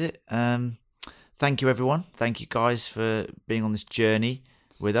 that's it. Thank you, everyone. Thank you, guys, for being on this journey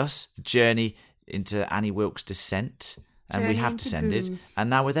with us. The journey into Annie Wilkes' descent. And we have descended. And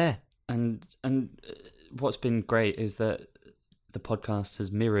now we're there. And what's been great is that the podcast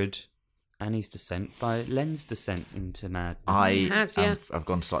has mirrored Annie's descent by Len's descent into madness. I've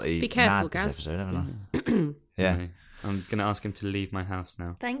gone slightly Be careful, mad this Gaz. episode, haven't I? Yeah. I'm going to ask him to leave my house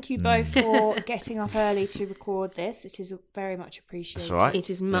now. Thank you both for getting up early to record this. It is very much appreciated. That's all right.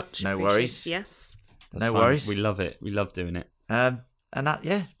 It is much No appreciated, worries. yes. That's no fun. worries. We love it. We love doing it. And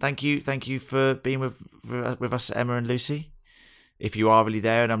that, thank you for being with us, Emma and Lucy. If you are really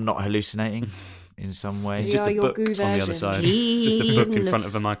there and I'm not hallucinating in some way. It's just a book on the other side. Just a book in front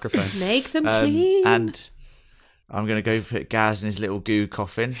of a microphone. Make them clean. And I'm going to go put Gaz in his little goo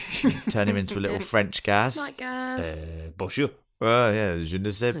coffin, turn him into a little French Gaz. Like Gaz. Bonjour. Oh, yeah, je ne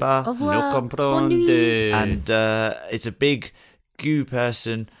sais pas. Au revoir. No comprende. Bonne nuit. And it's a big goo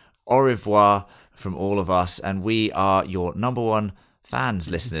person au revoir from all of us. And we are your number one fans,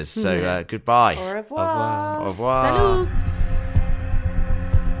 listeners. So goodbye. Au revoir. Au revoir. Salut.